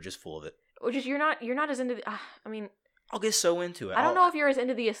 and you're just full of it. Which is you're not as into. I mean. I'll get so into it. I don't know if you're as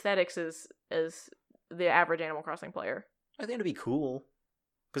into the aesthetics as the average Animal Crossing player. I think it'd be cool.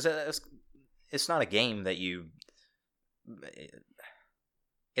 Because it's not a game that you...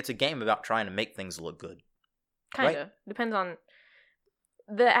 It's a game about trying to make things look good. Kinda. Right? Depends on...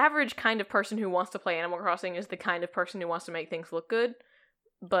 The average kind of person who wants to play Animal Crossing is the kind of person who wants to make things look good.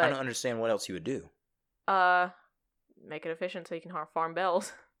 But I don't understand what else you would do. Make it efficient so you can farm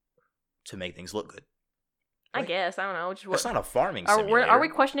bells. To make things look good. I guess. I don't know. It's not a farming simulator. Are we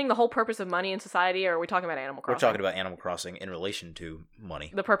questioning the whole purpose of money in society, or are we talking about Animal Crossing? We're talking about Animal Crossing in relation to money.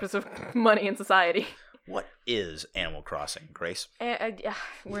 The purpose of money in society. What is Animal Crossing, Grace?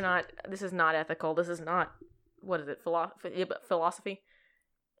 We're not... This is not ethical. This is not... What is it? Philosophy?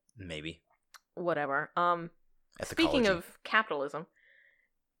 Maybe. Whatever. Speaking of capitalism,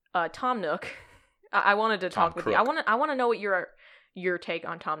 Tom Nook... I wanted to talk with you. I want to know what your take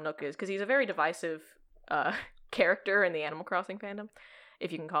on Tom Nook is, because he's a very divisive... character in the Animal Crossing fandom,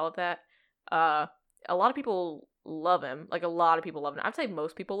 if you can call it that. A lot of people love him. Like, a lot of people love him. I'd say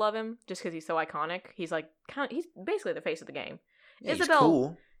most people love him just because he's so iconic. He's like he's basically the face of the game. Yeah, he's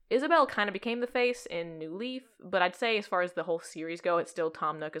cool. Isabelle kind of became the face in New Leaf, but I'd say as far as the whole series go, it's still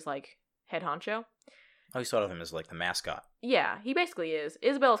Tom Nook as like head honcho. I always thought of him as like the mascot. Yeah, he basically is.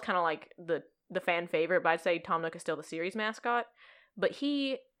 Isabelle is kind of like the fan favorite, but I'd say Tom Nook is still the series mascot. But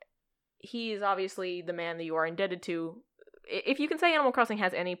he is obviously the man that you are indebted to. If you can say Animal Crossing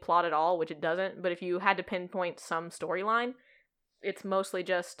has any plot at all, which it doesn't, but if you had to pinpoint some storyline, it's mostly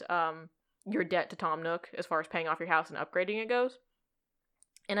just your debt to Tom Nook as far as paying off your house and upgrading it goes.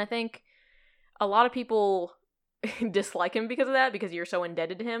 And I think a lot of people dislike him because of that, because you're so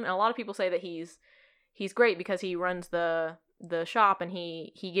indebted to him. And a lot of people say that he's great because he runs the shop and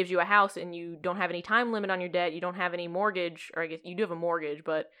he gives you a house and you don't have any time limit on your debt. You don't have any mortgage, or I guess you do have a mortgage,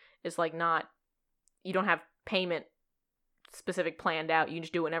 but it's like not, you don't have payment specific planned out. You can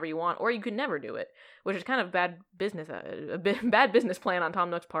just do whenever you want, or you could never do it, which is kind of bad business, bad business plan on Tom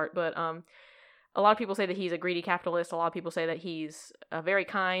Nook's part. But a lot of people say that he's a greedy capitalist. A lot of people say that he's very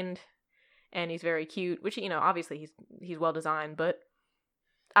kind and he's very cute, which, you know, obviously he's well designed, but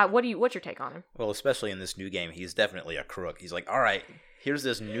what's your take on him? Well, especially in this new game, he's definitely a crook. He's like, all right, here's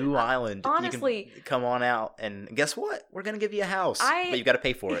this new island. Honestly, you can come on out, and guess what? We're gonna give you a house, but you got to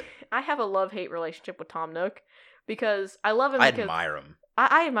pay for it. I have a love-hate relationship with Tom Nook because I love him. I admire him.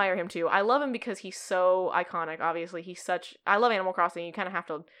 I admire him too. I love him because he's so iconic. Obviously, I love Animal Crossing. You kind of have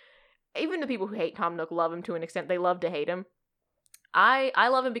to. Even the people who hate Tom Nook love him to an extent. They love to hate him. I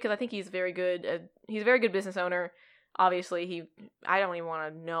love him because I think he's very good. He's a very good business owner. Obviously, I don't even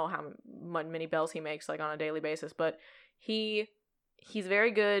want to know how many bells he makes like on a daily basis, but he's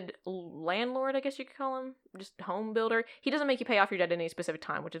very good landlord, I guess you could call him, just home builder. He doesn't make you pay off your debt at any specific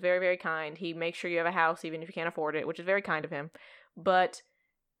time, which is very, very kind. He makes sure you have a house even if you can't afford it, which is very kind of him. But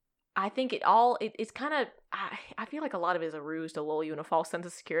I think it's kind of, I feel like a lot of it is a ruse to lull you in a false sense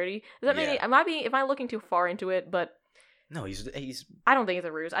of security. Does that mean, am I looking too far into it? But no, he's. I don't think it's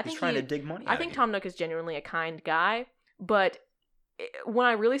a ruse. I think he's trying to dig money. I think Tom Nook is genuinely a kind guy, but when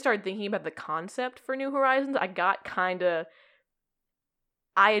I really started thinking about the concept for New Horizons, I got kind of.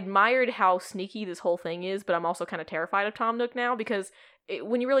 I admired how sneaky this whole thing is, but I'm also kind of terrified of Tom Nook now because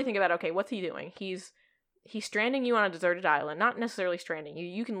when you really think about, okay, what's he doing? He's stranding you on a deserted island. Not necessarily stranding you.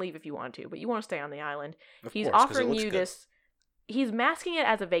 You can leave if you want to, but you want to stay on the island. He's offering you this. He's masking it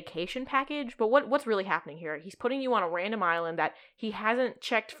as a vacation package, but what's really happening here? He's putting you on a random island that he hasn't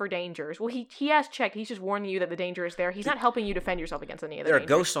checked for dangers. Well, he has checked. He's just warning you that the danger is there. He's not helping you defend yourself against any of the dangers.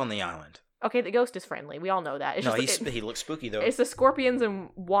 There are ghosts on the island. Okay, the ghost is friendly. We all know that. It's he looks spooky, though. It's the scorpions and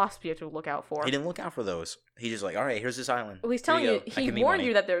wasps you have to look out for. He didn't look out for those. He's just like, all right, here's this island. Well, he's telling you, he warned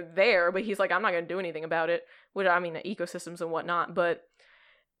you that they're there, but he's like, I'm not going to do anything about it. Which, I mean, the ecosystems and whatnot, but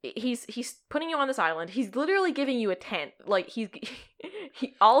he's putting you on this island. He's literally giving you a tent. Like, he's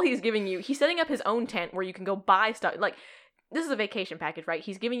giving you, he's setting up his own tent where you can go buy stuff. Like, this is a vacation package, right?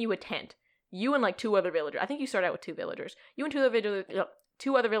 He's giving you a tent. You and, like, 2 other villagers. I think you start out with 2 villagers. You and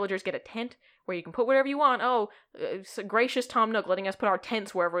 2 other villagers get a tent where you can put whatever you want. Oh, it's a gracious Tom Nook letting us put our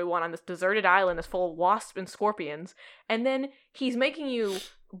tents wherever we want on this deserted island that's full of wasps and scorpions. And then he's making you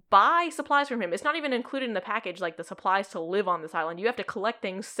buy supplies from him. It's not even included in the package, like the supplies to live on this island. You have to collect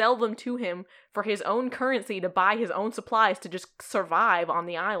things, sell them to him for his own currency to buy his own supplies to just survive on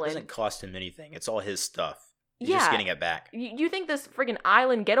the island. It doesn't cost him anything. It's all his stuff. He's just getting it back. You think this friggin'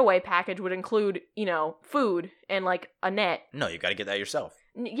 island getaway package would include, food and, like, a net? No, you gotta get that yourself.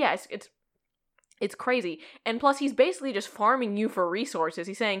 Yeah, it's crazy. And plus, he's basically just farming you for resources.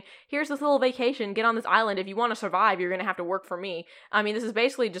 He's saying, here's this little vacation, get on this island. If you want to survive, you're going to have to work for me. I mean, this is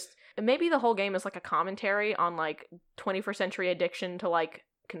basically just, maybe the whole game is like a commentary on, like, 21st century addiction to, like,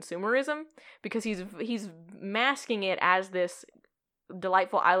 consumerism. Because he's masking it as this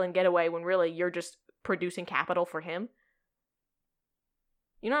delightful island getaway when really you're just producing capital for him.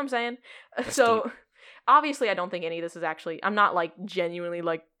 You know what I'm saying? That's so, deep. Obviously, I don't think any of this is actually, I'm not, like, genuinely,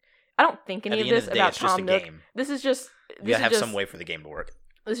 like, I don't think any At of the end this of the day, about it's just Tom a Nook. game. This is just... You gotta have some way for the game to work.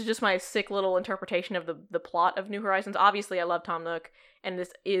 This is just my sick little interpretation of the plot of New Horizons. Obviously, I love Tom Nook, and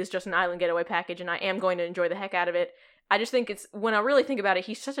this is just an island getaway package, and I am going to enjoy the heck out of it. I just think it's... When I really think about it,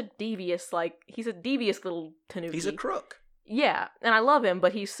 he's such a devious, like... He's a devious little Tanuki. He's a crook. Yeah, and I love him,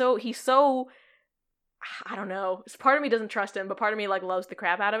 but he's so... I don't know. Part of me doesn't trust him, but part of me, like, loves the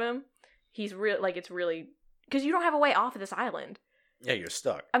crap out of him. He's real... Like, it's really... Because you don't have a way off of this island. Yeah, you're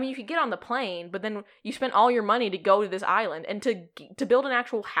stuck. I mean, you could get on the plane, but then you spend all your money to go to this island, and to build an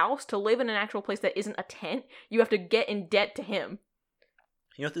actual house, to live in an actual place that isn't a tent, you have to get in debt to him.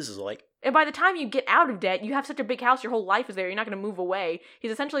 You know what this is like? And by the time you get out of debt, you have such a big house, your whole life is there, you're not going to move away.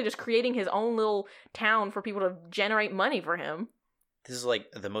 He's essentially just creating his own little town for people to generate money for him. This is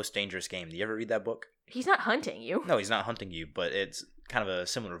like the most dangerous game. Do you ever read that book? He's not hunting you. No, he's not hunting you, but it's kind of a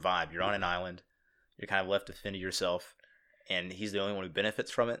similar vibe. You're on an island. You're kind of left to fend to yourself. And he's the only one who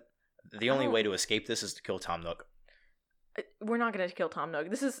benefits from it. The only way to escape this is to kill Tom Nook. We're not going to kill Tom Nook.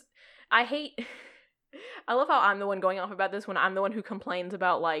 I love how I'm the one going off about this when I'm the one who complains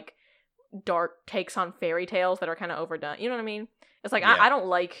about, like, dark takes on fairy tales that are kind of overdone. You know what I mean? It's like, yeah. I don't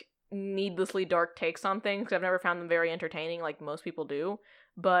like needlessly dark takes on things because I've never found them very entertaining like most people do.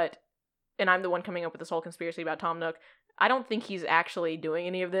 And I'm the one coming up with this whole conspiracy about Tom Nook. I don't think he's actually doing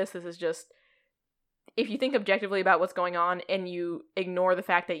any of this. This is just... If you think objectively about what's going on and you ignore the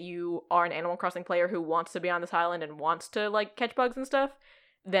fact that you are an Animal Crossing player who wants to be on this island and wants to, like, catch bugs and stuff,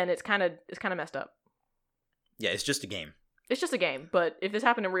 then it's kind of messed up. Yeah, it's just a game. It's just a game, but if this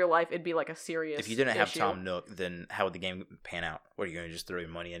happened in real life, it'd be like a serious If you didn't have issue. Tom Nook, then how would the game pan out? What, are you going to just throw your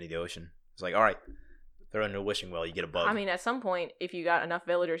money into the ocean? It's like, all right, throw into a wishing well, you get a bug. I mean, at some point, if you got enough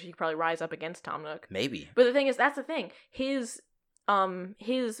villagers, you could probably rise up against Tom Nook. Maybe. But the thing is, that's the thing. His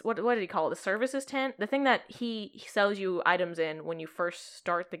what did he call it? The services tent? The thing that he sells you items in when you first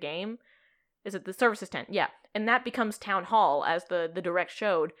start the game. Is it the services tent? Yeah. And that becomes town hall, as the direct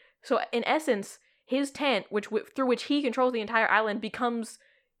showed. So in essence, his tent, through which he controls the entire island, becomes...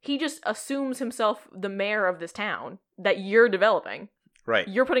 He just assumes himself the mayor of this town that you're developing. Right.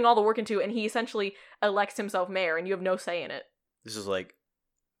 You're putting all the work into, and he essentially elects himself mayor, and you have no say in it. This is like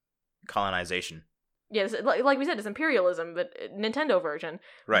colonization. Yeah, like we said, it's imperialism, but Nintendo version.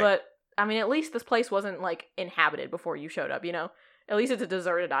 Right. But, I mean, at least this place wasn't, like, inhabited before you showed up, you know? At least it's a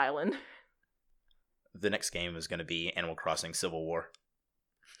deserted island. The next game is going to be Animal Crossing Civil War.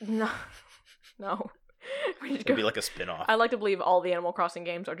 No. It'll be like a spin-off. I like to believe all the Animal Crossing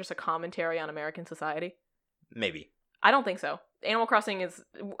games are just a commentary on American society. Maybe. I don't think so. Animal Crossing is...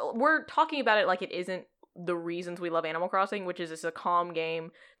 We're talking about it like it isn't the reasons we love Animal Crossing, which is it's a calm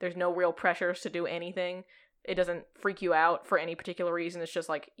game. There's no real pressures to do anything. It doesn't freak you out for any particular reason. It's just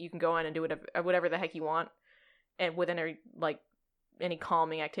like you can go in and do whatever the heck you want, and within any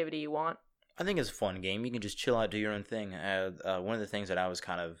calming activity you want. I think it's a fun game. You can just chill out, do your own thing. One of the things that I was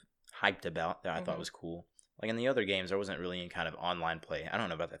kind of hyped about that I thought was cool, like in the other games, there wasn't really any kind of online play. I don't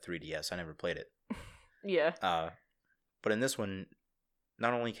know about that 3DS. I never played it. Yeah. But in this one,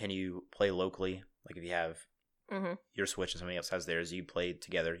 not only can you play locally. Like, if you have your Switch and somebody else has theirs, you play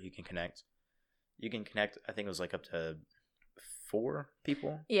together, you can connect. I think it was like up to 4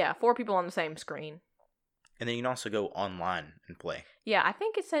 people? Yeah, 4 people on the same screen. And then you can also go online and play. Yeah, I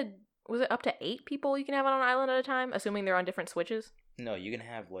think it said, was it up to 8 people you can have on an island at a time, assuming they're on different Switches? No, you can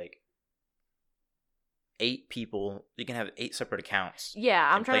have, like, 8 people. You can have 8 separate accounts. Yeah,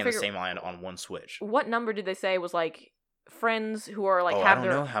 I'm trying to figure... play on the same island on one Switch. What number did they say was, like... friends who are like I don't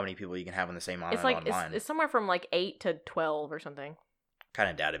know how many people you can have on the same island. It's like online. It's somewhere from like 8 to 12 or something. Kind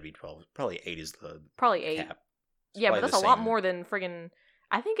of doubt it'd be 12. Probably 8 is the probably 8 cap. Yeah, but that's a lot more than friggin'.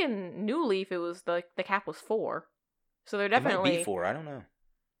 I think in New Leaf it was the cap was 4, so they're definitely it might be 4. I don't know.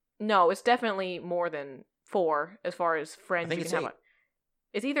 No, it's definitely more than 4 as far as friends. I think you it's can 8. have.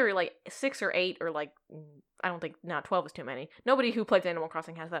 It's either like 6 or 8 or like I don't think 12 is too many. Nobody who plays Animal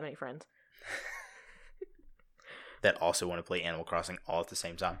Crossing has that many friends. That also want to play Animal Crossing all at the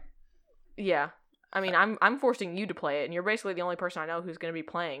same time. Yeah. I mean, I'm forcing you to play it, and you're basically the only person I know who's going to be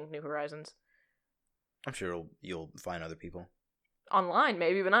playing New Horizons. I'm sure you'll find other people. Online,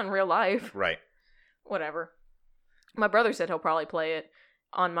 maybe, but not in real life. Right. Whatever. My brother said he'll probably play it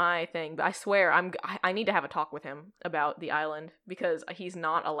on my thing, but I swear I need to have a talk with him about the island, because he's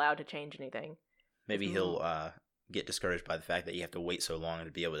not allowed to change anything. Maybe he'll get discouraged by the fact that you have to wait so long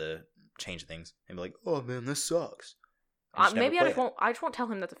to be able to change things, and be like, "Oh man, this sucks." Maybe I just won't tell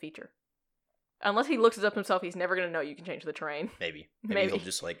him that's a feature. Unless he looks it up himself, he's never going to know you can change the terrain. Maybe he'll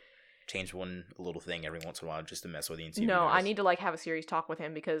just like change one little thing every once in a while just to mess with you and see. No, I need to like have a serious talk with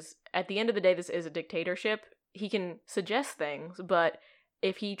him, because at the end of the day, this is a dictatorship. He can suggest things, but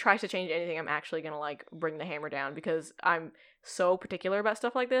if he tries to change anything, I'm actually going to like bring the hammer down, because I'm so particular about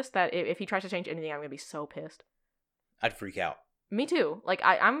stuff like this that if he tries to change anything, I'm going to be so pissed. I'd freak out. Me too. Like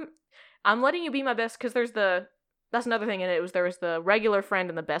I'm letting you be my best, because that's another thing in it. There was the regular friend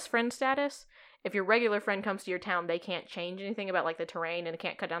and the best friend status. If your regular friend comes to your town, they can't change anything about like the terrain and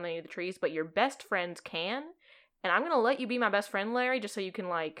can't cut down any of the trees, but your best friends can. And I'm gonna let you be my best friend, Larry, just so you can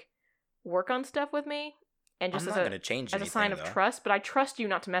like work on stuff with me, and just I'm not gonna change as a sign of trust. But I trust you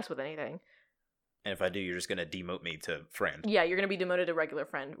not to mess with anything. And if I do, you're just gonna demote me to friend. Yeah, you're gonna be demoted to regular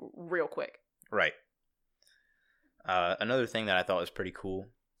friend real quick. Right. Another thing that I thought was pretty cool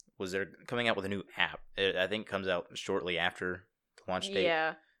was they're coming out with a new app. I think comes out shortly after the launch date.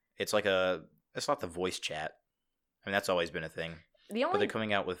 Yeah. It's like it's not the voice chat. I mean, that's always been a thing. But they're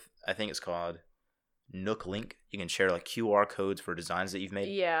coming out with, I think it's called Nook Link. You can share like QR codes for designs that you've made.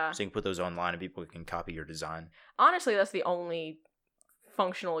 Yeah. So you can put those online and people can copy your design. Honestly, that's the only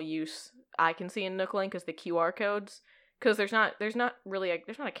functional use I can see in Nook Link is the QR codes. Because there's not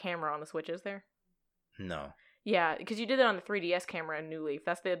a camera on the Switch, is there? No. Yeah, because you did it on the 3DS camera in New Leaf.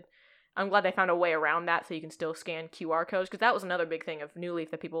 I'm glad they found a way around that so you can still scan QR codes, because that was another big thing of New Leaf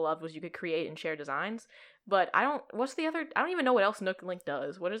that people loved, was you could create and share designs. But I don't even know what else Nook Link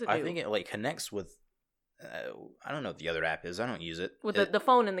does. What does it do? I think it like connects with, I don't know what the other app is. I don't use it. With the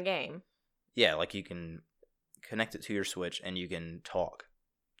phone in the game. Yeah, like you can connect it to your Switch and you can talk.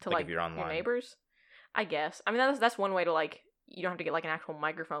 To like if you're online. Your neighbors? I guess. I mean, that's one way to like, you don't have to get like an actual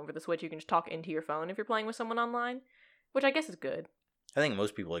microphone for the Switch. You can just talk into your phone if you're playing with someone online, which I guess is good. I think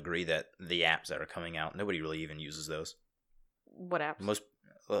most people agree that the apps that are coming out, nobody really even uses those. What apps?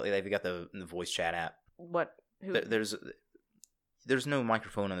 They've got the voice chat app. What? Who? There's no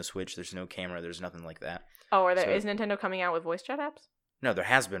microphone on the Switch. There's no camera. There's nothing like that. Oh, is Nintendo coming out with voice chat apps? No, there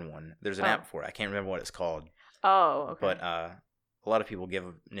has been one. There's an app for it. I can't remember what it's called. Oh, okay. But a lot of people give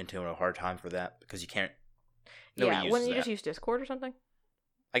Nintendo a hard time for that because you can't. Yeah, wouldn't you just use Discord or something?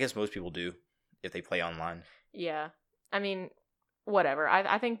 I guess most people do if they play online. Yeah, I mean, whatever.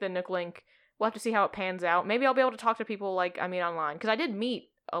 I think the Nook Link, we'll have to see how it pans out. Maybe I'll be able to talk to people like I meet online, because I did meet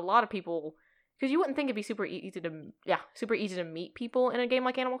a lot of people. Because you wouldn't think it'd be super easy to meet people in a game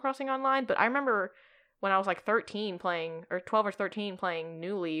like Animal Crossing online. But I remember when I was like 13 playing, or 12 or 13 playing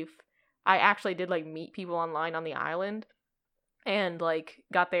New Leaf, I actually did like meet people online on the island, and like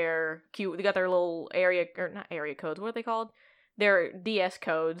got their little area, or not area codes. What are they called? Their DS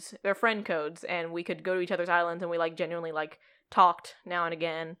codes, their friend codes, and we could go to each other's islands, and we like genuinely like talked now and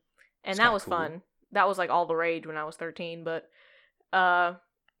again, and that was cool. Fun. That was like all the rage when I was 13. But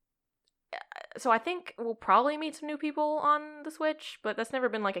so I think we'll probably meet some new people on the Switch, but that's never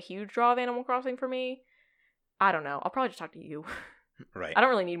been like a huge draw of Animal Crossing for me. I don't know. I'll probably just talk to you. Right. I don't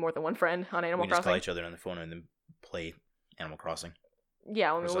really need more than one friend on Animal Crossing. We just call each other on the phone and then play Animal Crossing.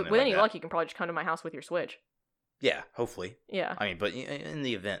 Yeah, I mean, with any luck, you can probably just come to my house with your Switch. Yeah, hopefully. Yeah. I mean, but in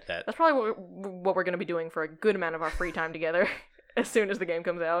the event that... That's probably what we're going to be doing for a good amount of our free time together as soon as the game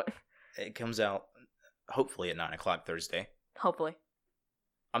comes out. It comes out, hopefully, at 9 o'clock Thursday. Hopefully.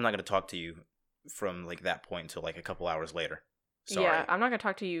 I'm not going to talk to you from, like, that point until, like, a couple hours later. Sorry. Yeah, I'm not going to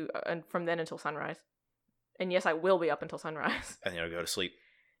talk to you from then until sunrise. And yes, I will be up until sunrise. And then I'll go to sleep.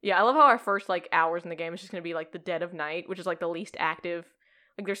 Yeah, I love how our first, like, hours in the game is just going to be, like, the dead of night, which is, like, the least active.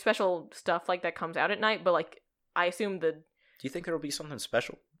 Like, there's special stuff, like, that comes out at night, but, like, I assume Do you think there will be something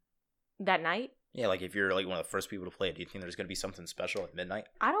special? That night? Yeah, like, if you're, like, one of the first people to play it, do you think there's going to be something special at midnight?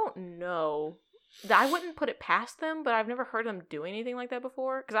 I don't know. I wouldn't put it past them, but I've never heard them do anything like that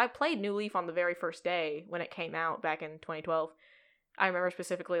before. Because I played New Leaf on the very first day when it came out back in 2012. I remember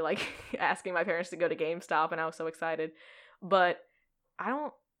specifically, like, asking my parents to go to GameStop, and I was so excited. But I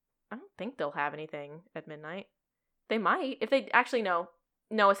don't think they'll have anything at midnight. They might. If they actually, no,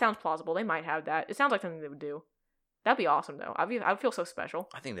 it sounds plausible. They might have that. It sounds like something they would do. That'd be awesome, though. I'd feel so special.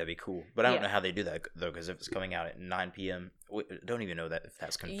 I think that'd be cool, but I don't know how they do that though, because if it's coming out at 9 p.m., we don't even know that if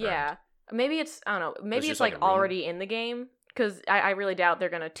that's confirmed. Yeah, maybe it's I don't know. Maybe it's like already in the game. Because I really doubt they're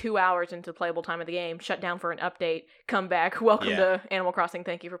going to 2 hours into playable time of the game, shut down for an update, come back, welcome to Animal Crossing,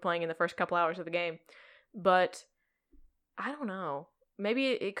 thank you for playing in the first couple hours of the game. But, I don't know. Maybe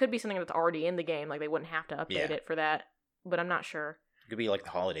it could be something that's already in the game, like they wouldn't have to update it for that, but I'm not sure. It could be like the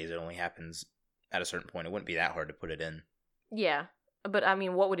holidays, it only happens at a certain point. It wouldn't be that hard to put it in. Yeah, but I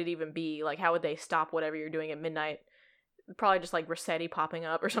mean, what would it even be? Like, how would they stop whatever you're doing at midnight? Probably just like Resetti popping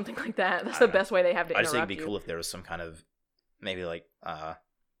up or something like that. That's the best way they have to interrupt you. I just think it'd be cool if there was some kind of maybe like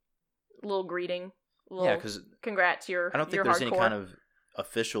little greeting. Because congrats, I don't think there's any kind of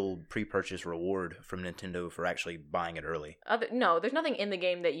official pre-purchase reward from Nintendo for actually buying it early. No, there's nothing in the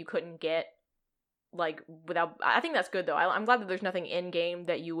game that you couldn't get like without. I think that's good though. I'm glad that there's nothing in game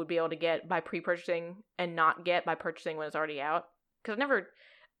that you would be able to get by pre-purchasing and not get by purchasing when it's already out. Because I've never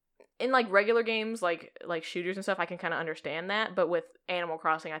in like regular games like shooters and stuff, I can kind of understand that, but with Animal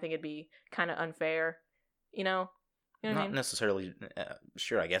Crossing, I think it'd be kind of unfair. You know. You know what I mean? Necessarily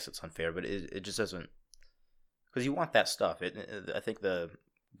sure. I guess it's unfair, but it just doesn't, because you want that stuff. I think the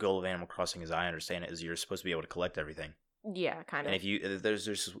goal of Animal Crossing, as I understand it, is you're supposed to be able to collect everything. Yeah, kind of. And if there's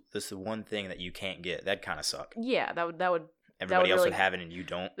this one thing that you can't get, that kind of suck. Yeah, that would. Everybody else would have it and you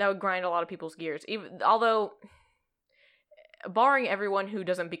don't. That would grind a lot of people's gears. Although, barring everyone who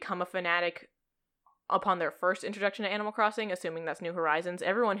doesn't become a fanatic upon their first introduction to Animal Crossing, assuming that's New Horizons,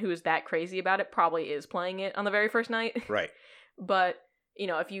 everyone who is that crazy about it probably is playing it on the very first night. Right. But, you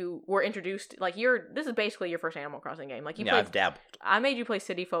know, if you were introduced, like, this is basically your first Animal Crossing game. Like, I've dabbled. I made you play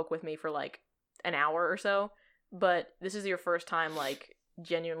City Folk with me for, like, an hour or so, but this is your first time, like,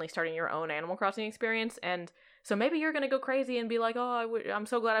 genuinely starting your own Animal Crossing experience, and so maybe you're gonna go crazy and be like, oh, I'm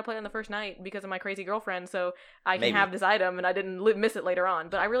so glad I played on the first night because of my crazy girlfriend, so I can have this item and I didn't miss it later on.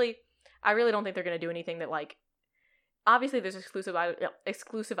 But I really don't think they're going to do anything that, like, obviously there's exclusive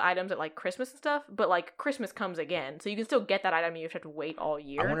items at, like, Christmas and stuff, but, like, Christmas comes again, so you can still get that item and you just have to wait all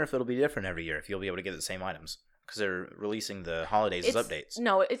year. I wonder if it'll be different every year, if you'll be able to get the same items, because they're releasing the holidays as updates.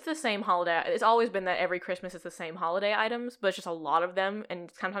 No, it's the same holiday. It's always been that every Christmas it's the same holiday items, but it's just a lot of them,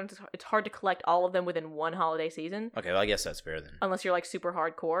 and sometimes it's hard to collect all of them within one holiday season. Okay, well, I guess that's fair then. Unless you're, like, super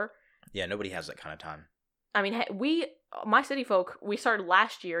hardcore. Yeah, nobody has that kind of time. I mean, my City Folk, we started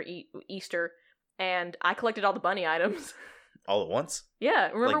last year, Easter, and I collected all the bunny items. All at once? Yeah.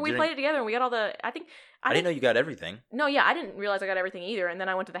 Remember, we played it together and we got all the... I didn't know you got everything. No, yeah, I didn't realize I got everything either. And then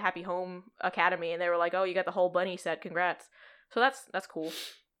I went to the Happy Home Academy and they were like, oh, you got the whole bunny set. Congrats. So that's cool.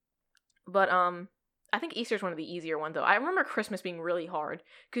 But I think Easter's one of the easier ones, though. I remember Christmas being really hard.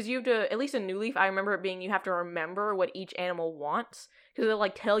 Because you have to... At least in New Leaf, I remember it being you have to remember what each animal wants. Because they'll,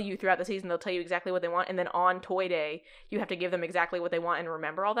 like, tell you throughout the season, they'll tell you exactly what they want, and then on Toy Day, you have to give them exactly what they want and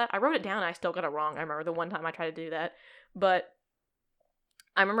remember all that. I wrote it down, and I still got it wrong. I remember the one time I tried to do that. But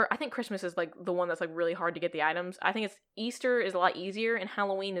I think Christmas is, like, the one that's, like, really hard to get the items. I think Easter is a lot easier, and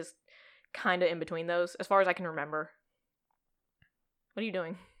Halloween is kind of in between those, as far as I can remember. What are you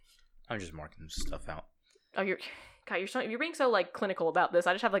doing? I'm just marking stuff out. Oh, you're being so, like, clinical about this.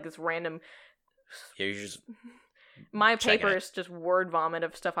 I just have, like, this random... Yeah, you're just... My paper is just word vomit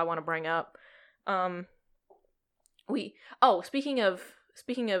of stuff I want to bring up. Speaking of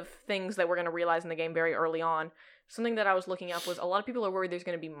things that we're going to realize in the game very early on, something that I was looking up was a lot of people are worried there's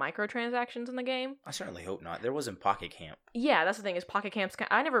going to be microtransactions in the game. I certainly hope not. There was in Pocket Camp. Yeah, that's the thing, is Pocket Camp's...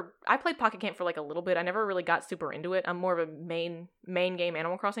 I played Pocket Camp for, like, a little bit. I never really got super into it. I'm more of a main game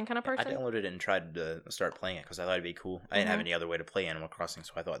Animal Crossing kind of person. I downloaded it and tried to start playing it because I thought it'd be cool. I didn't have any other way to play Animal Crossing,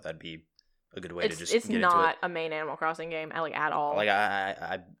 so I thought that'd be a good way to just get into it. It's not a main Animal Crossing game, like, at all. Like,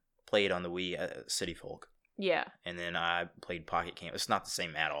 I played on the Wii City Folk. Yeah. And then I played Pocket Camp. It's not the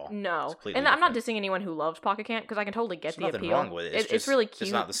same at all. No. And I'm not dissing anyone who loves Pocket Camp, because I can totally get the appeal. There's nothing wrong with it. It's really cute.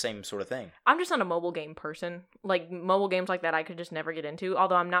 It's not the same sort of thing. I'm just not a mobile game person. Like, mobile games like that I could just never get into,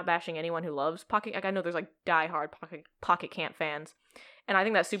 although I'm not bashing anyone who loves Pocket... Like, I know there's, like, diehard Pocket Camp fans, and I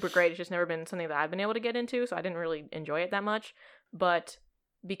think that's super great. It's just never been something that I've been able to get into, so I didn't really enjoy it that much. But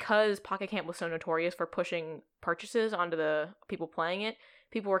because Pocket Camp was so notorious for pushing purchases onto the people playing it,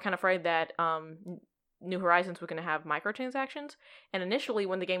 people were kind of afraid that New Horizons was going to have microtransactions. And initially,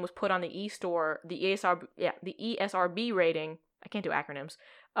 when the game was put on the eStore, the ESRB rating, I can't do acronyms,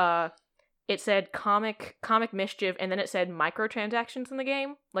 it said comic mischief, and then it said microtransactions in the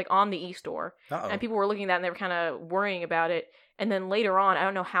game, like on the eStore. And people were looking at that and they were kind of worrying about it. And then later on, I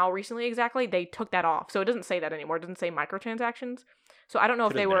don't know how recently exactly, they took that off. So it doesn't say that anymore. It doesn't say microtransactions. So I don't know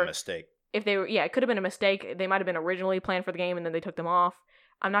if they were... a mistake. If they were, yeah, it could have been a mistake. They might have been originally planned for the game and then they took them off.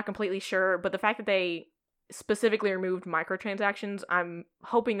 I'm not completely sure, but the fact that they specifically removed microtransactions. I'm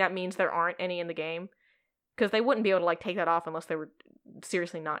hoping that means there aren't any in the game, because they wouldn't be able to like take that off unless they were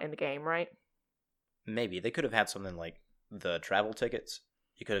seriously not in the game, right? Maybe they could have had something like the travel tickets.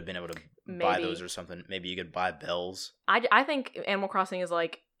 You could have been able to buy those or something. Maybe you could buy bells. I think Animal Crossing is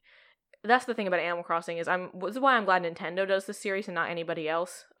like, that's the thing about Animal Crossing is this is why I'm glad Nintendo does this series and not anybody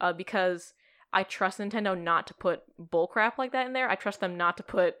else. Because I trust Nintendo not to put bullcrap like that in there. I trust them not to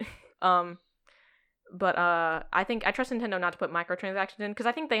put I think I trust Nintendo not to put microtransactions in, because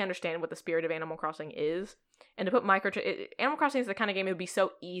I think they understand what the spirit of Animal Crossing is. And to put Animal Crossing is the kind of game it would be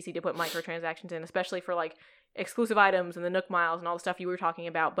so easy to put microtransactions in, especially for like exclusive items and the Nook Miles and all the stuff you were talking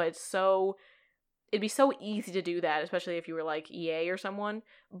about. But it'd be so easy to do that, especially if you were like EA or someone.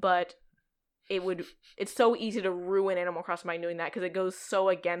 But it's so easy to ruin Animal Crossing by doing that, because it goes so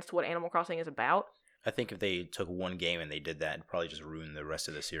against what Animal Crossing is about. I think if they took one game and they did that, it'd probably just ruin the rest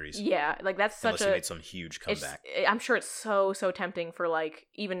of the series. Yeah, like that's unless they made some huge comeback. I'm sure it's so tempting for like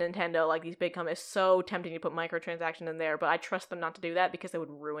even Nintendo, like these big companies, so tempting to put microtransactions in there. But I trust them not to do that, because they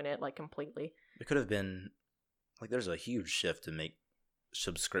would ruin it like completely. It could have been like there's a huge shift to make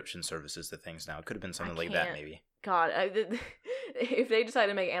subscription services to things now. It could have been something like that, maybe. God, if they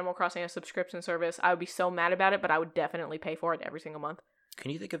decided to make Animal Crossing a subscription service, I would be so mad about it. But I would definitely pay for it every single month. Can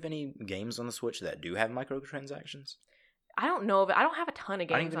you think of any games on the Switch that do have microtransactions? I don't know of it. I don't have a ton of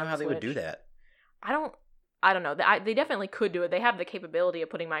games. I don't even know how they would do that. I don't know. They definitely could do it. They have the capability of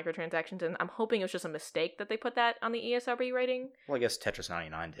putting microtransactions in. I'm hoping it was just a mistake that they put that on the ESRB rating. Well, I guess Tetris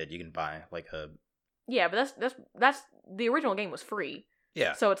 99 did. You can buy like a... Yeah, but that's the original game was free.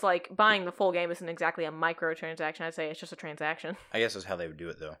 Yeah. So it's like buying the full game isn't exactly a microtransaction. I'd say it's just a transaction. I guess that's how they would do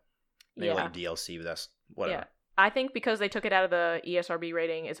it, though. Maybe like DLC, but that's whatever. Yeah. I think because they took it out of the ESRB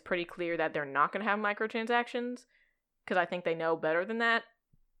rating, it's pretty clear that they're not going to have microtransactions, because I think they know better than that.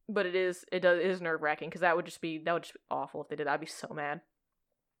 But it is nerve-wracking, because that would just be awful if they did that. I'd be so mad.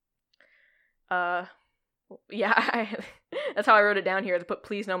 Yeah, that's how I wrote it down here, to put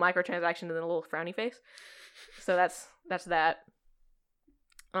please no microtransactions and then a little frowny face. So that's that.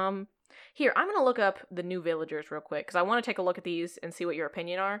 Here, I'm going to look up the new villagers real quick, because I want to take a look at these and see what your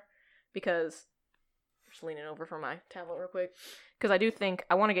opinion are, because... Just leaning over for my tablet real quick, because I do think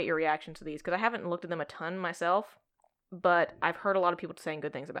I want to get your reaction to these, because I haven't looked at them a ton myself, but I've heard a lot of people saying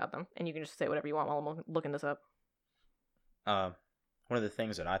good things about them, and you can just say whatever you want while I'm looking this up. One of the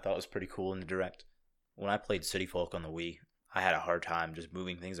things that I thought was pretty cool in the Direct, when I played City Folk on the Wii, I had a hard time just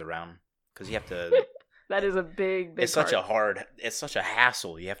moving things around, because you have to... That is a big it's such a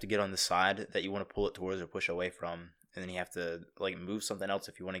hassle. You have to get on the side that you want to pull it towards or push away from, and then you have to like move something else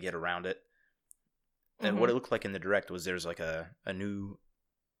if you want to get around it. And what it looked like in the Direct was there's like a new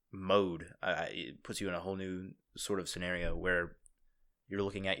mode. It puts you in a whole new sort of scenario where you're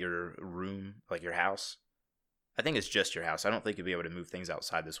looking at your room, like your house. I think it's just your house. I don't think you'll be able to move things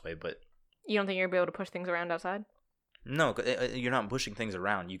outside this way, but... You don't think you'll be able to push things around outside? No, you're not pushing things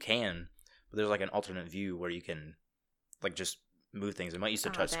around. You can, but there's like an alternate view where you can like just move things. It might use the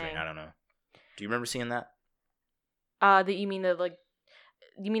touchscreen. I don't know. Do you remember seeing that?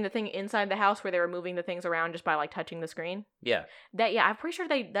 You mean the thing inside the house where they were moving the things around just by like touching the screen? Yeah. I'm pretty sure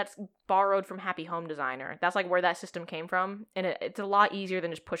that's borrowed from Happy Home Designer. That's like where that system came from, and it's a lot easier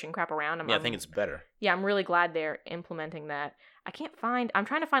than just pushing crap around. I think it's better. Yeah, I'm really glad they're implementing that. I'm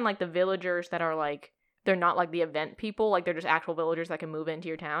trying to find like the villagers that are like, they're not like the event people, like they're just actual villagers that can move into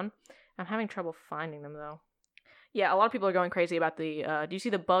your town. I'm having trouble finding them though. Yeah, a lot of people are going crazy about the, do you see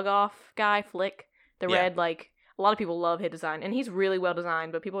the bug off guy, Flick? The red, like, a lot of people love his design, and he's really well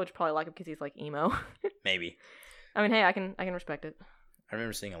designed, but people would probably like him because he's like emo. Maybe. I mean, hey, I can respect it. I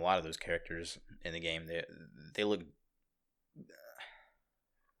remember seeing a lot of those characters in the game. They look...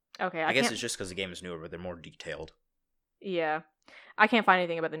 Okay, I guess it's just because the game is newer, but they're more detailed. Yeah. I can't find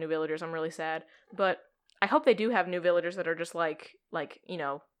anything about the new villagers. I'm really sad. But I hope they do have new villagers that are just like, you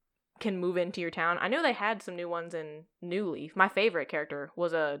know, can move into your town. I know they had some new ones in New Leaf. My favorite character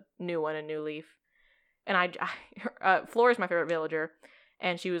was a new one in New Leaf. And Flora's my favorite villager,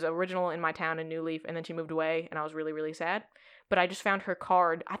 and she was original in my town in New Leaf, and then she moved away, and I was really, really sad. But I just found her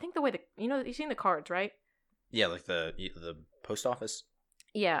card. I think the way you've seen the cards, right? Yeah, like the post office.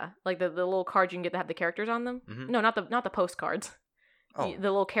 Yeah, like the little cards you can get that have the characters on them. Mm-hmm. No, not the postcards. Oh. The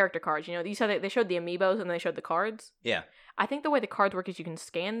little character cards. You know, you saw they showed the amiibos and they showed the cards. Yeah. I think the way the cards work is you can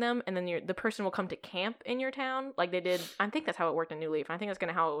scan them, and then the person will come to camp in your town, like they did. I think that's how it worked in New Leaf. I think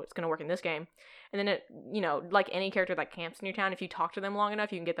that's how it's gonna work in this game. And then it, you know, like any character that camps in your town, if you talk to them long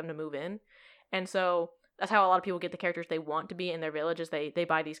enough, you can get them to move in. And so that's how a lot of people get the characters they want to be in their villages. They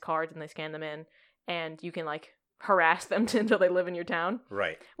buy these cards and they scan them in, and you can like harass them until they live in your town.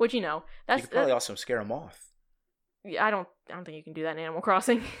 Right. Which, you know, that's... You could probably also scare them off. Yeah, I don't think you can do that in Animal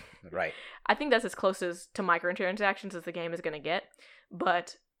Crossing. Right. I think that's as close as to microtransactions as the game is going to get.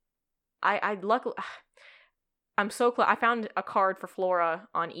 But I luckily... I'm so close. I found a card for Flora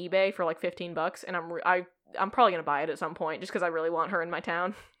on eBay for like $15, and I'm probably gonna buy it at some point just because I really want her in my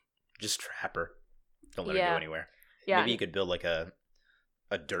town. Just trap her. Don't let her go anywhere. Yeah. Maybe you could build like a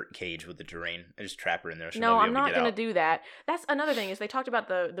dirt cage with the terrain and just trap her in there. No, I'm not gonna do that. That's another thing is they talked about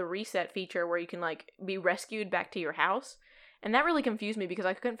the reset feature where you can like be rescued back to your house, and that really confused me because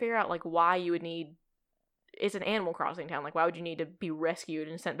I couldn't figure out like why you would need. It's an Animal Crossing town. Like, why would you need to be rescued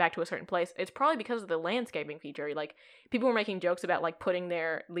and sent back to a certain place? It's probably because of the landscaping feature. Like, people were making jokes about, like, putting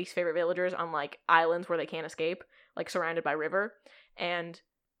their least favorite villagers on, like, islands where they can't escape, like, surrounded by river. And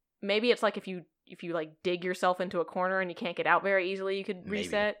maybe it's like if you like, dig yourself into a corner and you can't get out very easily, you could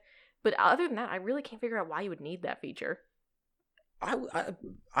reset. Maybe. But other than that, I really can't figure out why you would need that feature.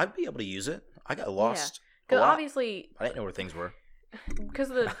 I'd be able to use it. I got lost. Because obviously... I didn't know where things were. Because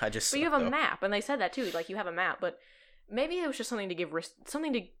of the, but you have a map, and they said that too. Like you have a map, but maybe it was just something to give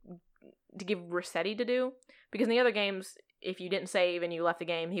Rossetti to do. Because in the other games, if you didn't save and you left the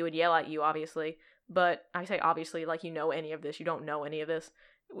game, he would yell at you, obviously. But I say obviously, like you know any of this, you don't know any of this.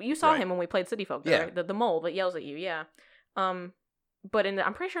 You saw him when we played City Folk, right? The mole that yells at you, yeah. But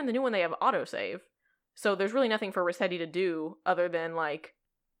I'm pretty sure in the new one they have autosave, so there's really nothing for Rossetti to do other than like,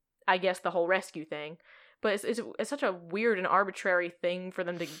 I guess the whole rescue thing. But it's such a weird and arbitrary thing for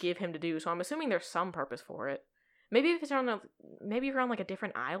them to give him to do. So I'm assuming there's some purpose for it. Maybe if you're on like a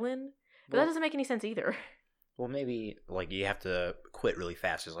different island, but that doesn't make any sense either. Well, maybe like you have to quit really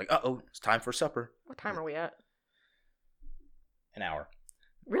fast. It's like, it's time for supper. What time are we at? An hour.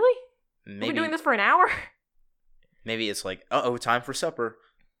 Really? Maybe we're doing this for an hour. Maybe it's like, time for supper,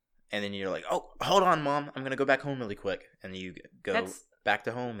 and then you're like, hold on, Mom, I'm gonna go back home really quick, and you go. Back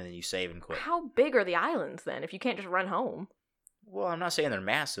to home, and then you save and quit. How big are the islands, then, if you can't just run home? Well, I'm not saying they're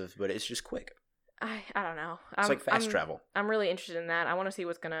massive, but it's just quick. I don't know. It's like fast travel. I'm really interested in that. I want to see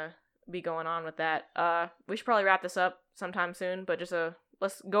what's going to be going on with that. We should probably wrap this up sometime soon, but just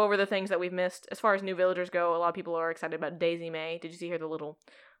let's go over the things that we've missed. As far as new villagers go, a lot of people are excited about Daisy May. Did you see her, the little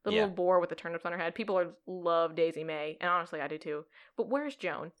boar with the turnips on her head? People love Daisy May, and honestly, I do too. But where's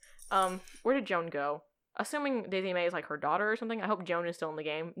Joan? Where did Joan go? Assuming Daisy May is like her daughter or something, I hope Joan is still in the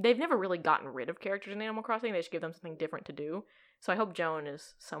game. They've never really gotten rid of characters in Animal Crossing. They just give them something different to do. So I hope Joan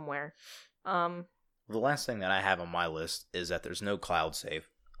is somewhere. The last thing that I have on my list is that there's no cloud save.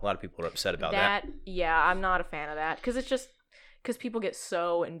 A lot of people are upset about that. Yeah, I'm not a fan of that. Because it's just... Because people get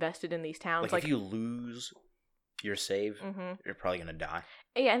so invested in these towns. Like if you lose your save, you're probably going to die.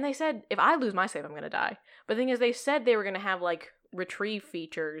 Yeah, and they said, if I lose my save, I'm going to die. But the thing is, they said they were going to have, like, retrieve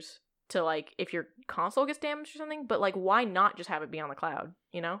features... to, like, if your console gets damaged or something, but, like, why not just have it be on the cloud,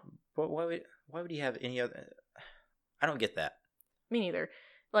 you know? But why would you have any other... I don't get that. Me neither.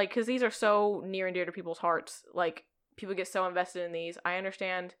 Like, because these are so near and dear to people's hearts. Like, people get so invested in these. I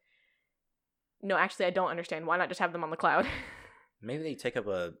understand... No, actually, I don't understand. Why not just have them on the cloud? Maybe they take up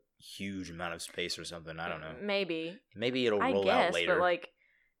a huge amount of space or something. I don't know. Maybe. Maybe it'll roll out later. But, like...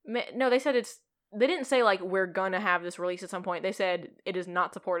 No, they said it's... They didn't say, like, we're gonna have this release at some point. They said it is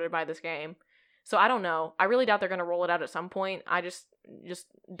not supported by this game. So I don't know. I really doubt they're gonna roll it out at some point. I just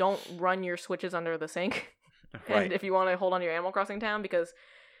don't run your Switches under the sink. Right. And if you want to hold on to your Animal Crossing town, because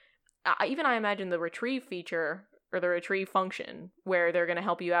I imagine the retrieve feature, or the retrieve function, where they're gonna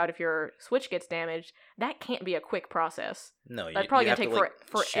help you out if your Switch gets damaged, that can't be a quick process. No, that's probably gonna take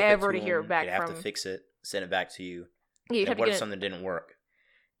forever to hear back from... You'd have to fix it, send it back to you. Yeah, what if something didn't work?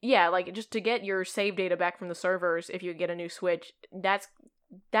 Yeah, like, just to get your save data back from the servers if you get a new Switch,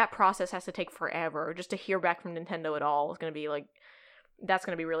 that process has to take forever. Just to hear back from Nintendo at all is going to be, like, that's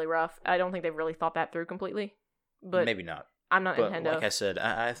going to be really rough. I don't think they've really thought that through completely. But maybe not. I'm not Nintendo. Like I said,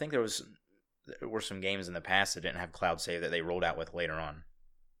 I think there were some games in the past that didn't have cloud save that they rolled out with later on.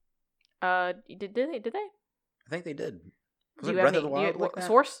 Did they? I think they did. Was it Breath of the Wild like that?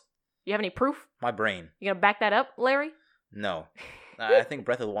 Source? You have any proof? My brain. You gonna back that up, Larry? No. I think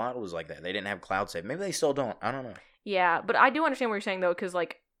Breath of the Wild was like that. They didn't have cloud save. Maybe they still don't. I don't know. Yeah, but I do understand what you're saying, though, because,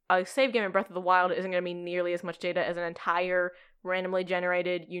 like, a save game in Breath of the Wild isn't going to be nearly as much data as an entire randomly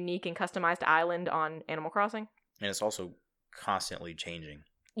generated, unique, and customized island on Animal Crossing. And it's also constantly changing.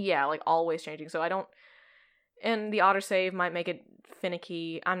 Yeah, like, always changing. So I don't... And the autosave might make it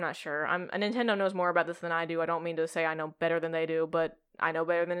finicky. I'm not sure. Nintendo knows more about this than I do. I don't mean to say I know better than they do, but I know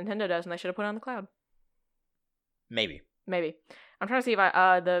better than Nintendo does, and they should have put it on the cloud. Maybe. I'm trying to see if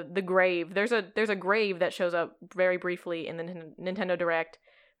the grave. There's a grave that shows up very briefly in the Nintendo Direct,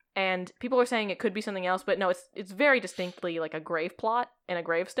 and people are saying it could be something else, but no, it's very distinctly like a grave plot and a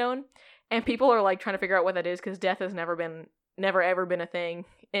gravestone, and people are like trying to figure out what that is because death has never ever been a thing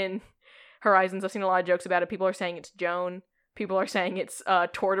in Horizons. I've seen a lot of jokes about it. People are saying it's Joan. People are saying it's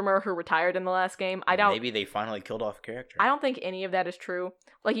Tortimer, who retired in the last game. Maybe they finally killed off a character. I don't think any of that is true.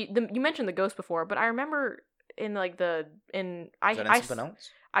 Like you mentioned the ghost before, but I remember in like the in I Is that in something else?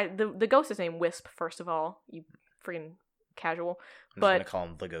 The ghost is named Wisp. First of all, you freaking casual. I'm just gonna call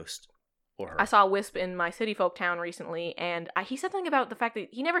him the ghost or her. I saw Wisp in my City Folk town recently, and he said something about the fact that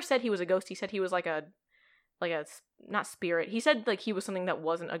he never said he was a ghost. He said he was like a not spirit. He said like he was something that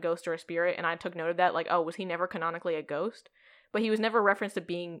wasn't a ghost or a spirit, and I took note of that. Like, oh, was he never canonically a ghost? But he was never referenced to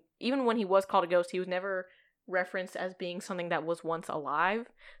being, even when he was called a ghost, he was never referenced as being something that was once alive.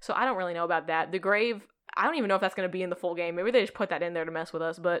 So I don't really know about that. The grave, I don't even know if that's going to be in the full game. Maybe they just put that in there to mess with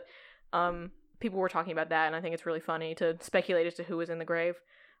us. But people were talking about that, and I think it's really funny to speculate as to who was in the grave.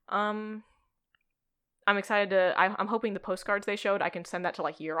 I'm excited to. I'm hoping the postcards they showed, I can send that to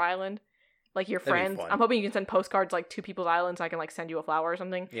like your island. Like your friends. I'm hoping you can send postcards like to people's islands so I can like send you a flower or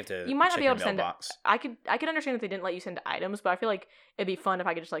something. You might not be able to send I could understand if they didn't let you send items, but I feel like it'd be fun if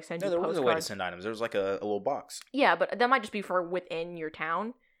I could just like send you postcards. There was a way to send items. There was like a little box. Yeah, but that might just be for within your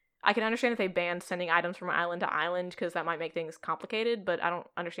town. I can understand if they banned sending items from island to island because that might make things complicated, but I don't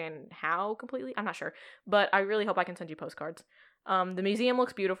understand how completely. I'm not sure. But I really hope I can send you postcards. The museum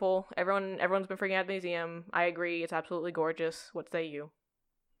looks beautiful. Everyone's been freaking out at the museum. I agree. It's absolutely gorgeous. What say you?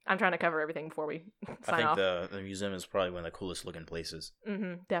 I'm trying to cover everything before we sign off. I think the museum is probably one of the coolest looking places.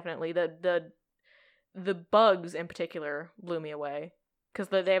 Definitely. The bugs in particular blew me away because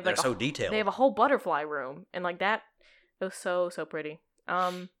they have like they're so detailed. They have a whole butterfly room and like that. It was so pretty.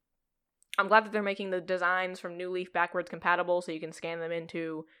 I'm glad that they're making the designs from New Leaf backwards compatible so you can scan them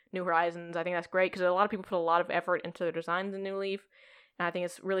into New Horizons. I think that's great because a lot of people put a lot of effort into their designs in New Leaf, and I think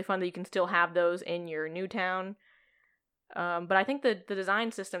it's really fun that you can still have those in your new town. But I think the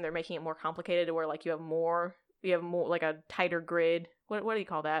design system, they're making it more complicated to where like you have more like a tighter grid. What do you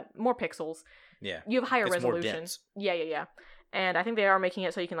call that? More pixels. Yeah. You have higher resolution. More dense. Yeah. And I think they are making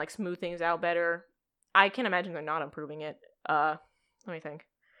it so you can like smooth things out better. I can't imagine they're not improving it. Let me think.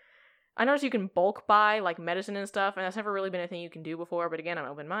 I noticed you can bulk buy like medicine and stuff, and that's never really been a thing you can do before, but again, I'm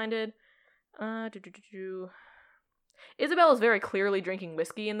open-minded. Isabelle is very clearly drinking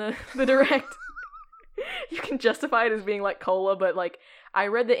whiskey in the direct. You can justify it as being like cola, but like I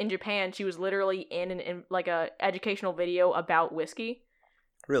read that in Japan she was literally in like a educational video about whiskey.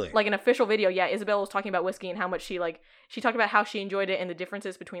 Really? Like an official video. Yeah, Isabelle was talking about whiskey and how much she talked about how she enjoyed it and the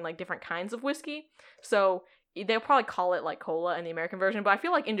differences between like different kinds of whiskey. So they'll probably call it like cola in the American version, but I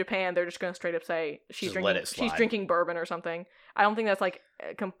feel like in Japan they're just going to straight up say she's drinking bourbon or something. I don't think that's like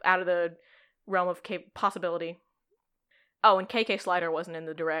out of the realm of possibility. Oh, and KK Slider wasn't in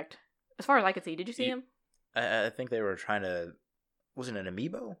the direct. As far as I could see, did you see him? I think they were trying to... Wasn't it an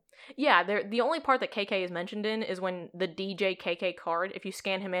amiibo? Yeah, the only part that KK is mentioned in is when the DJ KK card, if you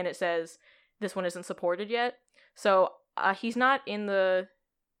scan him in, it says, this one isn't supported yet. So, he's not in the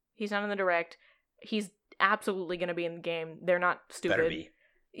direct. He's absolutely going to be in the game. They're not stupid. Better be.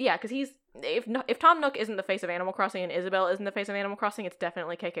 Yeah, because if Tom Nook isn't the face of Animal Crossing and Isabelle isn't the face of Animal Crossing, it's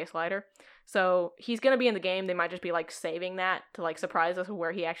definitely KK Slider. So he's gonna be in the game. They might just be like saving that to like surprise us with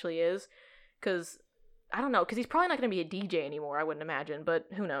where he actually is. Because I don't know. Because he's probably not gonna be a DJ anymore. I wouldn't imagine. But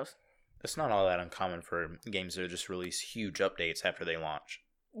who knows? It's not all that uncommon for games that just release huge updates after they launch.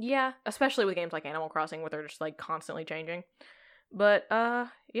 Yeah, especially with games like Animal Crossing where they're just like constantly changing. But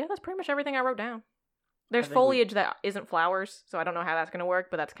yeah, that's pretty much everything I wrote down. There's foliage that isn't flowers, so I don't know how that's going to work,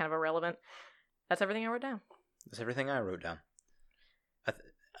 but that's kind of irrelevant. That's everything I wrote down. That's everything I wrote down.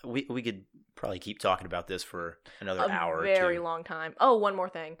 We could probably keep talking about this for another hour or two. A very long time. Oh, one more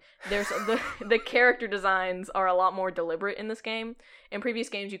thing. There's the character designs are a lot more deliberate in this game. In previous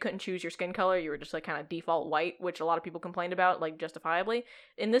games, you couldn't choose your skin color. You were just like kind of default white, which a lot of people complained about, like justifiably.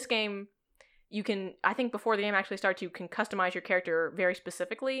 In this game, you can, I think before the game actually starts, you can customize your character very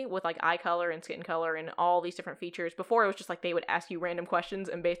specifically with like eye color and skin color and all these different features. Before it was just like they would ask you random questions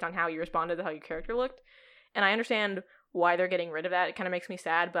and based on how you responded to how your character looked. And I understand why they're getting rid of that. It kind of makes me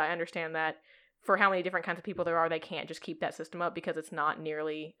sad, but I understand that for how many different kinds of people there are, they can't just keep that system up because it's not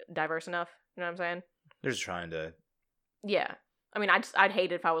nearly diverse enough. You know what I'm saying? They're just trying to... Yeah. I mean, I'd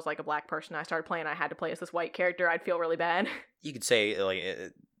hate it if I was like a black person. I started playing, I had to play as this white character. I'd feel really bad. You could say like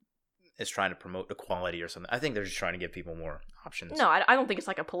it's trying to promote equality or something. I think they're just trying to give people more options. No, I don't think it's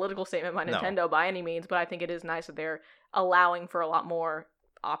like a political statement by Nintendo by any means, but I think it is nice that they're allowing for a lot more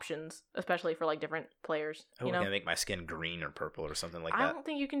options, especially for like different players. Oh, you know, can I make my skin green or purple or something like I that? don't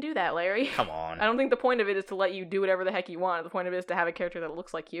think you can do that, Larry. Come on. I don't think the point of it is to let you do whatever the heck you want. The point of it is to have a character that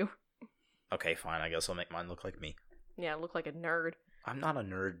looks like you. Okay, fine. I guess I'll make mine look like me. Yeah, look like a nerd. I'm not a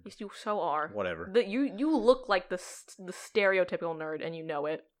nerd. Yes, you so are. Whatever. You look like the stereotypical nerd, and you know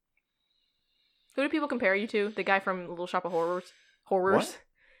it. Who do people compare you to? The guy from Little Shop of Horrors? What?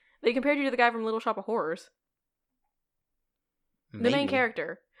 They compared you to the guy from Little Shop of Horrors. Maybe. The main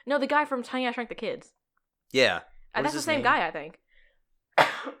character. No, the guy from Honey, I Shrunk the Kids. Yeah. That's the same guy, I think.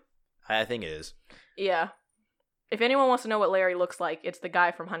 I think it is. Yeah. If anyone wants to know what Larry looks like, it's the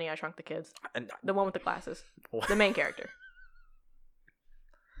guy from Honey, I Shrunk the Kids. The one with the glasses. The main character.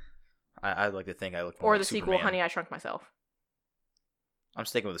 I'd like to think I look more like the Superman. sequel, Honey, I Shrunk Myself. I'm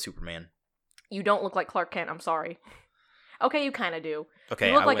sticking with the Superman. You don't look like Clark Kent, I'm sorry. Okay, you kind of do. Okay,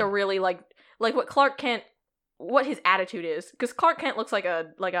 you look like a really, like what Clark Kent, what his attitude is. Because Clark Kent looks like a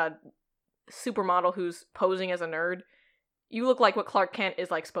supermodel who's posing as a nerd. You look like what Clark Kent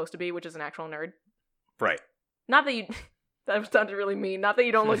is like supposed to be, which is an actual nerd. Right. Not that you... That sounded really mean. Not that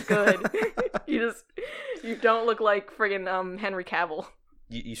you don't look good. You don't look like friggin' Henry Cavill.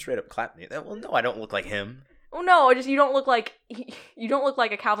 You straight up clapped me. Well, no, I don't look like him. Oh no, you don't look like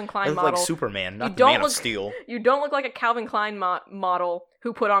a Calvin Klein I look model. like Superman, not the Man of Steel. You don't look like a Calvin Klein model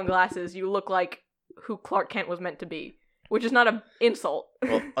who put on glasses. You look like who Clark Kent was meant to be, which is not an insult.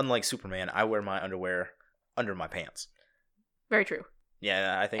 Well, unlike Superman, I wear my underwear under my pants. Very true.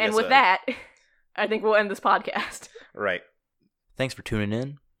 Yeah, I think. And with that, I think we'll end this podcast. Right. Thanks for tuning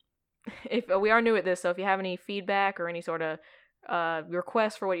in. If we are new at this, so if you have any feedback or any sort of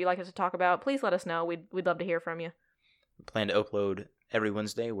requests for what you'd like us to talk about, please let us know. We'd love to hear from you. We plan to upload every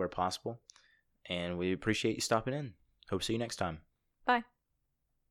Wednesday where possible, and we appreciate you stopping in. Hope to see you next time. Bye.